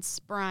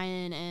against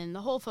Brian and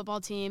the whole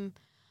football team,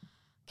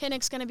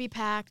 Kinnick's going to be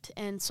packed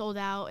and sold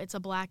out. It's a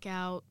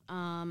blackout.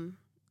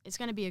 It's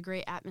going to be a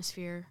great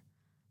atmosphere.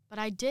 But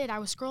I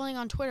was scrolling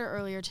on Twitter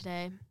earlier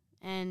today,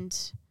 and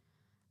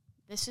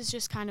this is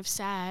just kind of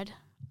sad.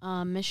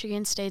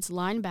 Michigan State's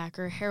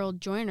linebacker, Harold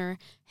Joyner,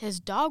 his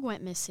dog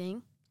went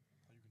missing.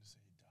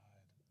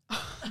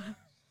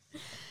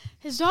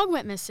 His dog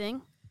went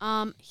missing.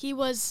 The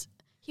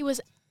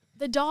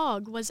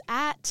dog was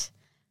at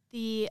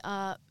the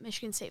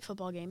Michigan State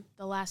football game,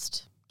 the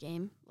last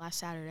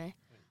Saturday.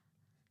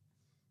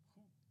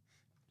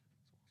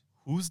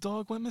 Whose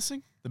dog went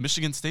missing? The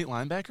Michigan State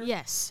linebacker?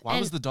 Yes. Why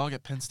was the dog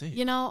at Penn State?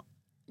 No,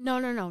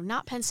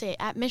 not Penn State.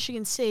 At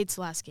Michigan State's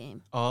last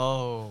game.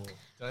 Oh.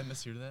 Did I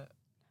mishear that?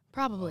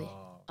 Probably.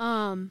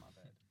 Oh.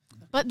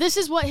 But this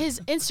is what his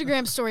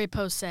Instagram story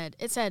post said.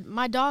 It said,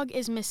 "My dog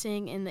is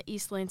missing in the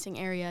East Lansing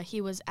area.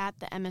 He was at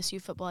the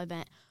MSU football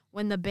event.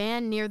 When the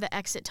band near the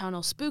exit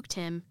tunnel spooked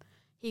him,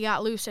 he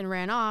got loose and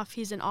ran off.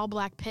 He's an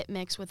all-black pit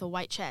mix with a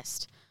white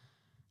chest."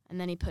 And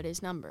then he put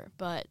his number.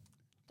 But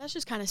that's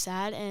just kind of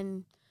sad,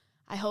 and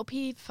I hope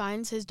he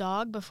finds his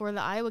dog before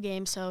the Iowa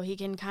game so he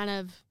can kind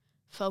of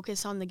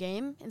focus on the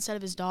game instead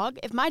of his dog.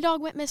 If my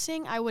dog went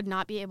missing, I would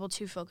not be able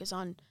to focus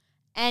on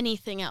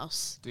anything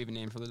else. Do we have a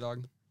name for the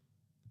dog?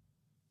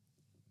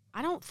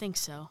 I don't think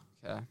so.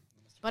 Okay.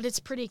 But it's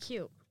pretty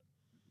cute.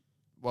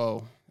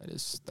 Whoa, that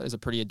is a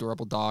pretty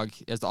adorable dog.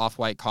 It has the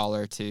off-white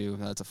collar too.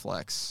 That's a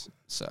flex.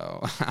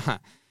 So,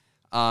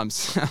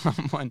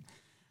 someone,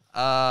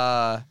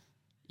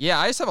 yeah,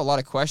 I just have a lot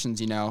of questions.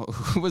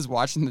 Who was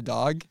watching the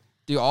dog?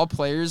 Do all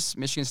players,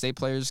 Michigan State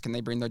players, can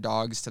they bring their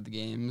dogs to the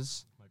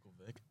games? Michael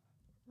Vick.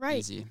 Right.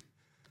 Easy.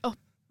 Oh.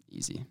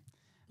 Easy.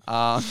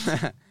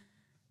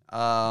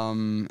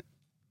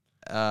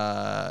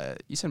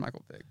 You said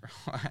Michael Vick, bro.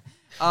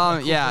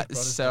 Yeah.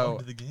 So.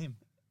 To the game.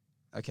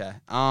 Okay.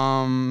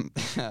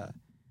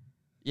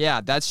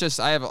 Yeah. That's just.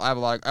 I have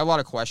a lot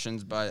of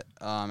questions, but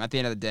at the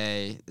end of the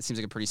day, it seems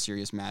like a pretty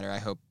serious matter. I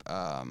hope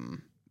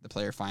the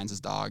player finds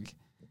his dog.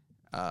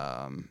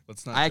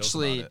 Let's not. I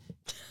actually.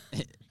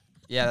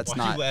 Yeah, that's Why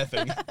not. are you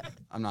laughing?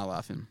 I'm not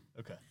laughing.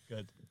 Okay,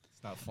 good.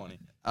 It's not funny.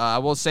 I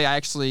will say I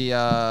actually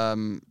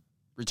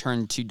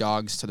returned 2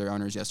 dogs to their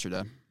owners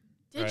yesterday.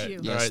 Did you?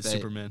 Yes, All right, they-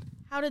 Superman.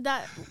 How did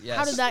that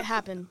Yes.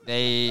 happen?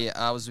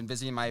 I was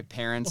visiting my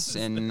parents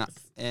and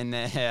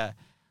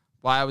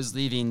while I was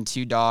leaving,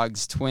 2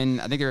 dogs, twin.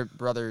 I think they were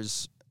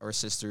brothers or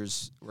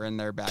sisters. Were in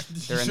their back.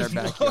 They're in their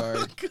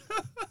backyard.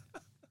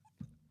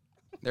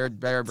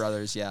 They're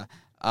brothers. Yeah.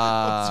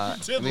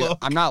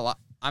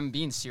 I'm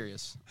being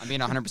serious. I'm being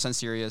 100%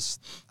 serious.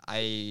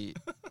 I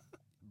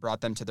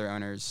brought them to their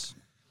owners,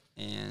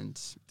 and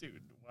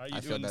Dude, why are I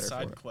you feel doing better for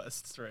side it.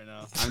 quests right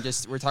now?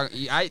 we're talking.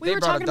 We They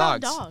were brought talking up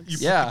about dogs. dogs.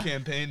 You Yeah. put the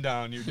campaign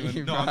down. You're doing.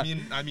 You No, brought-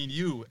 I mean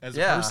you as a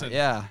Yeah, person.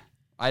 yeah.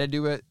 I had to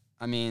do it.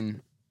 I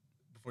mean,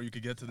 Before you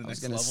could get to the I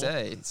was next gonna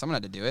level. say someone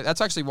had to do it.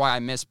 That's actually why I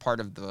missed part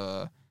of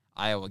the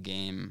Iowa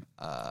game.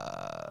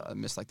 I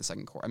missed like the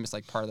second quarter. I missed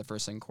like part of the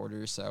first second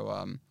quarter. So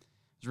I was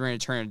ready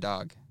to turn a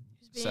dog.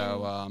 He's So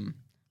being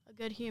a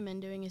good human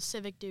doing his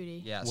civic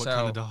duty. yeah. What so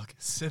kind of dog?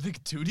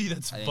 Civic duty?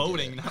 That's I didn't get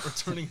voting, it. not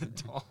returning a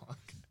dog.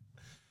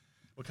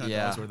 What kind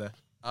Yeah. of dogs were they?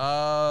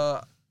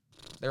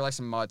 They're like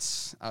some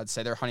mutts. I would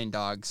say they're hunting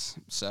dogs.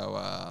 So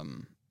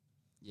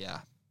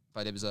yeah.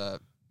 But it was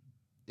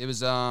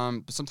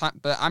sometime.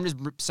 But I'm just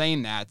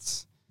saying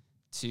that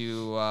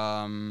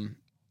to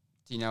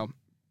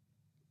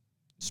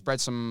spread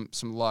some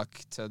luck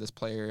to this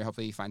player.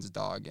 Hopefully he finds his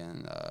dog,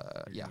 and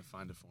Are you yeah, gonna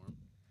find it for him.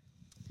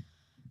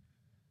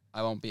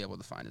 I won't be able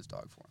to find his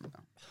dog for him. No.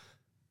 All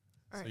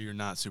So right. you're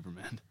not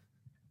Superman.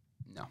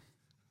 No.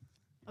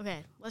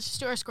 Okay, let's just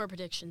do our score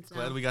predictions now.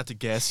 Glad we got to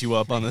gas you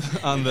up on the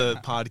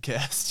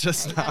podcast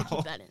just Yeah, you gotta now.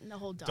 keep that in the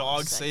whole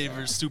Dog segment.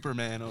 savers,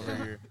 Superman over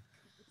here.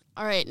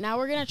 All right, now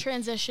we're going to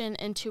transition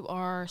into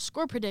our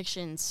score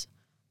predictions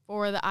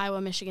for the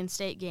Iowa-Michigan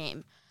State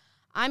game.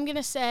 I'm going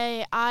to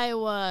say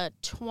Iowa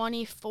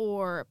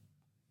 24,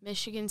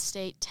 Michigan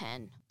State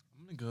 10.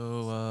 I'm gonna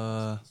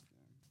go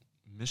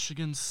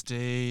Michigan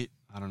State.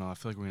 I don't know. I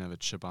feel like we're gonna have a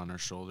chip on our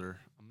shoulder.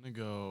 I'm gonna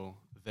go.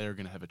 They're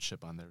gonna have a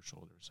chip on their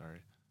shoulder. Sorry.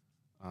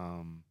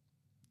 I'm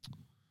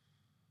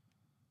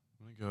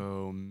gonna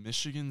go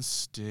Michigan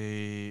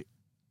State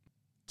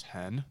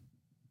 10.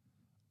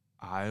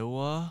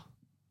 Iowa.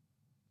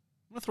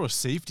 I'm gonna throw a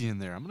safety in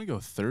there. I'm gonna go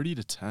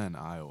 30-10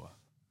 Iowa.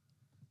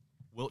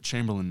 Wilt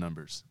Chamberlain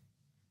numbers.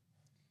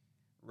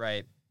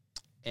 Right.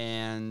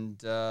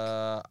 And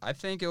I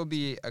think it'll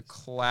be a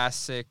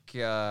classic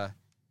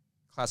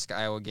classic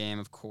Iowa game,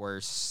 of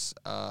course.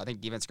 I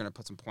think defense is going to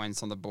put some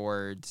points on the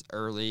board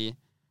early.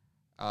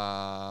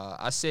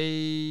 I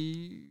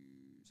say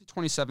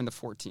 27-14.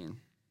 I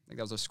think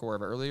that was a score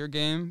of an earlier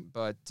game,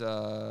 but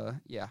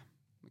yeah,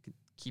 we could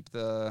keep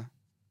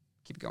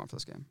it going for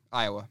this game.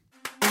 Iowa.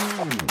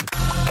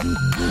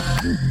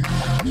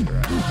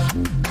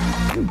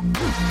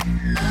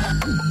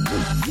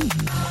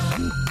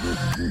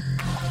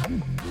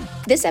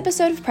 This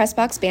episode of Press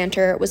Box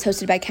Banter was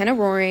hosted by Kenna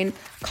Roaring,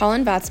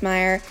 Colin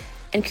Botsmeyer,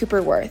 and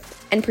Cooper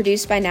Worth, and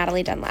produced by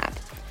Natalie Dunlap.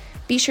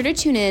 Be sure to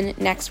tune in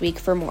next week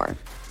for more.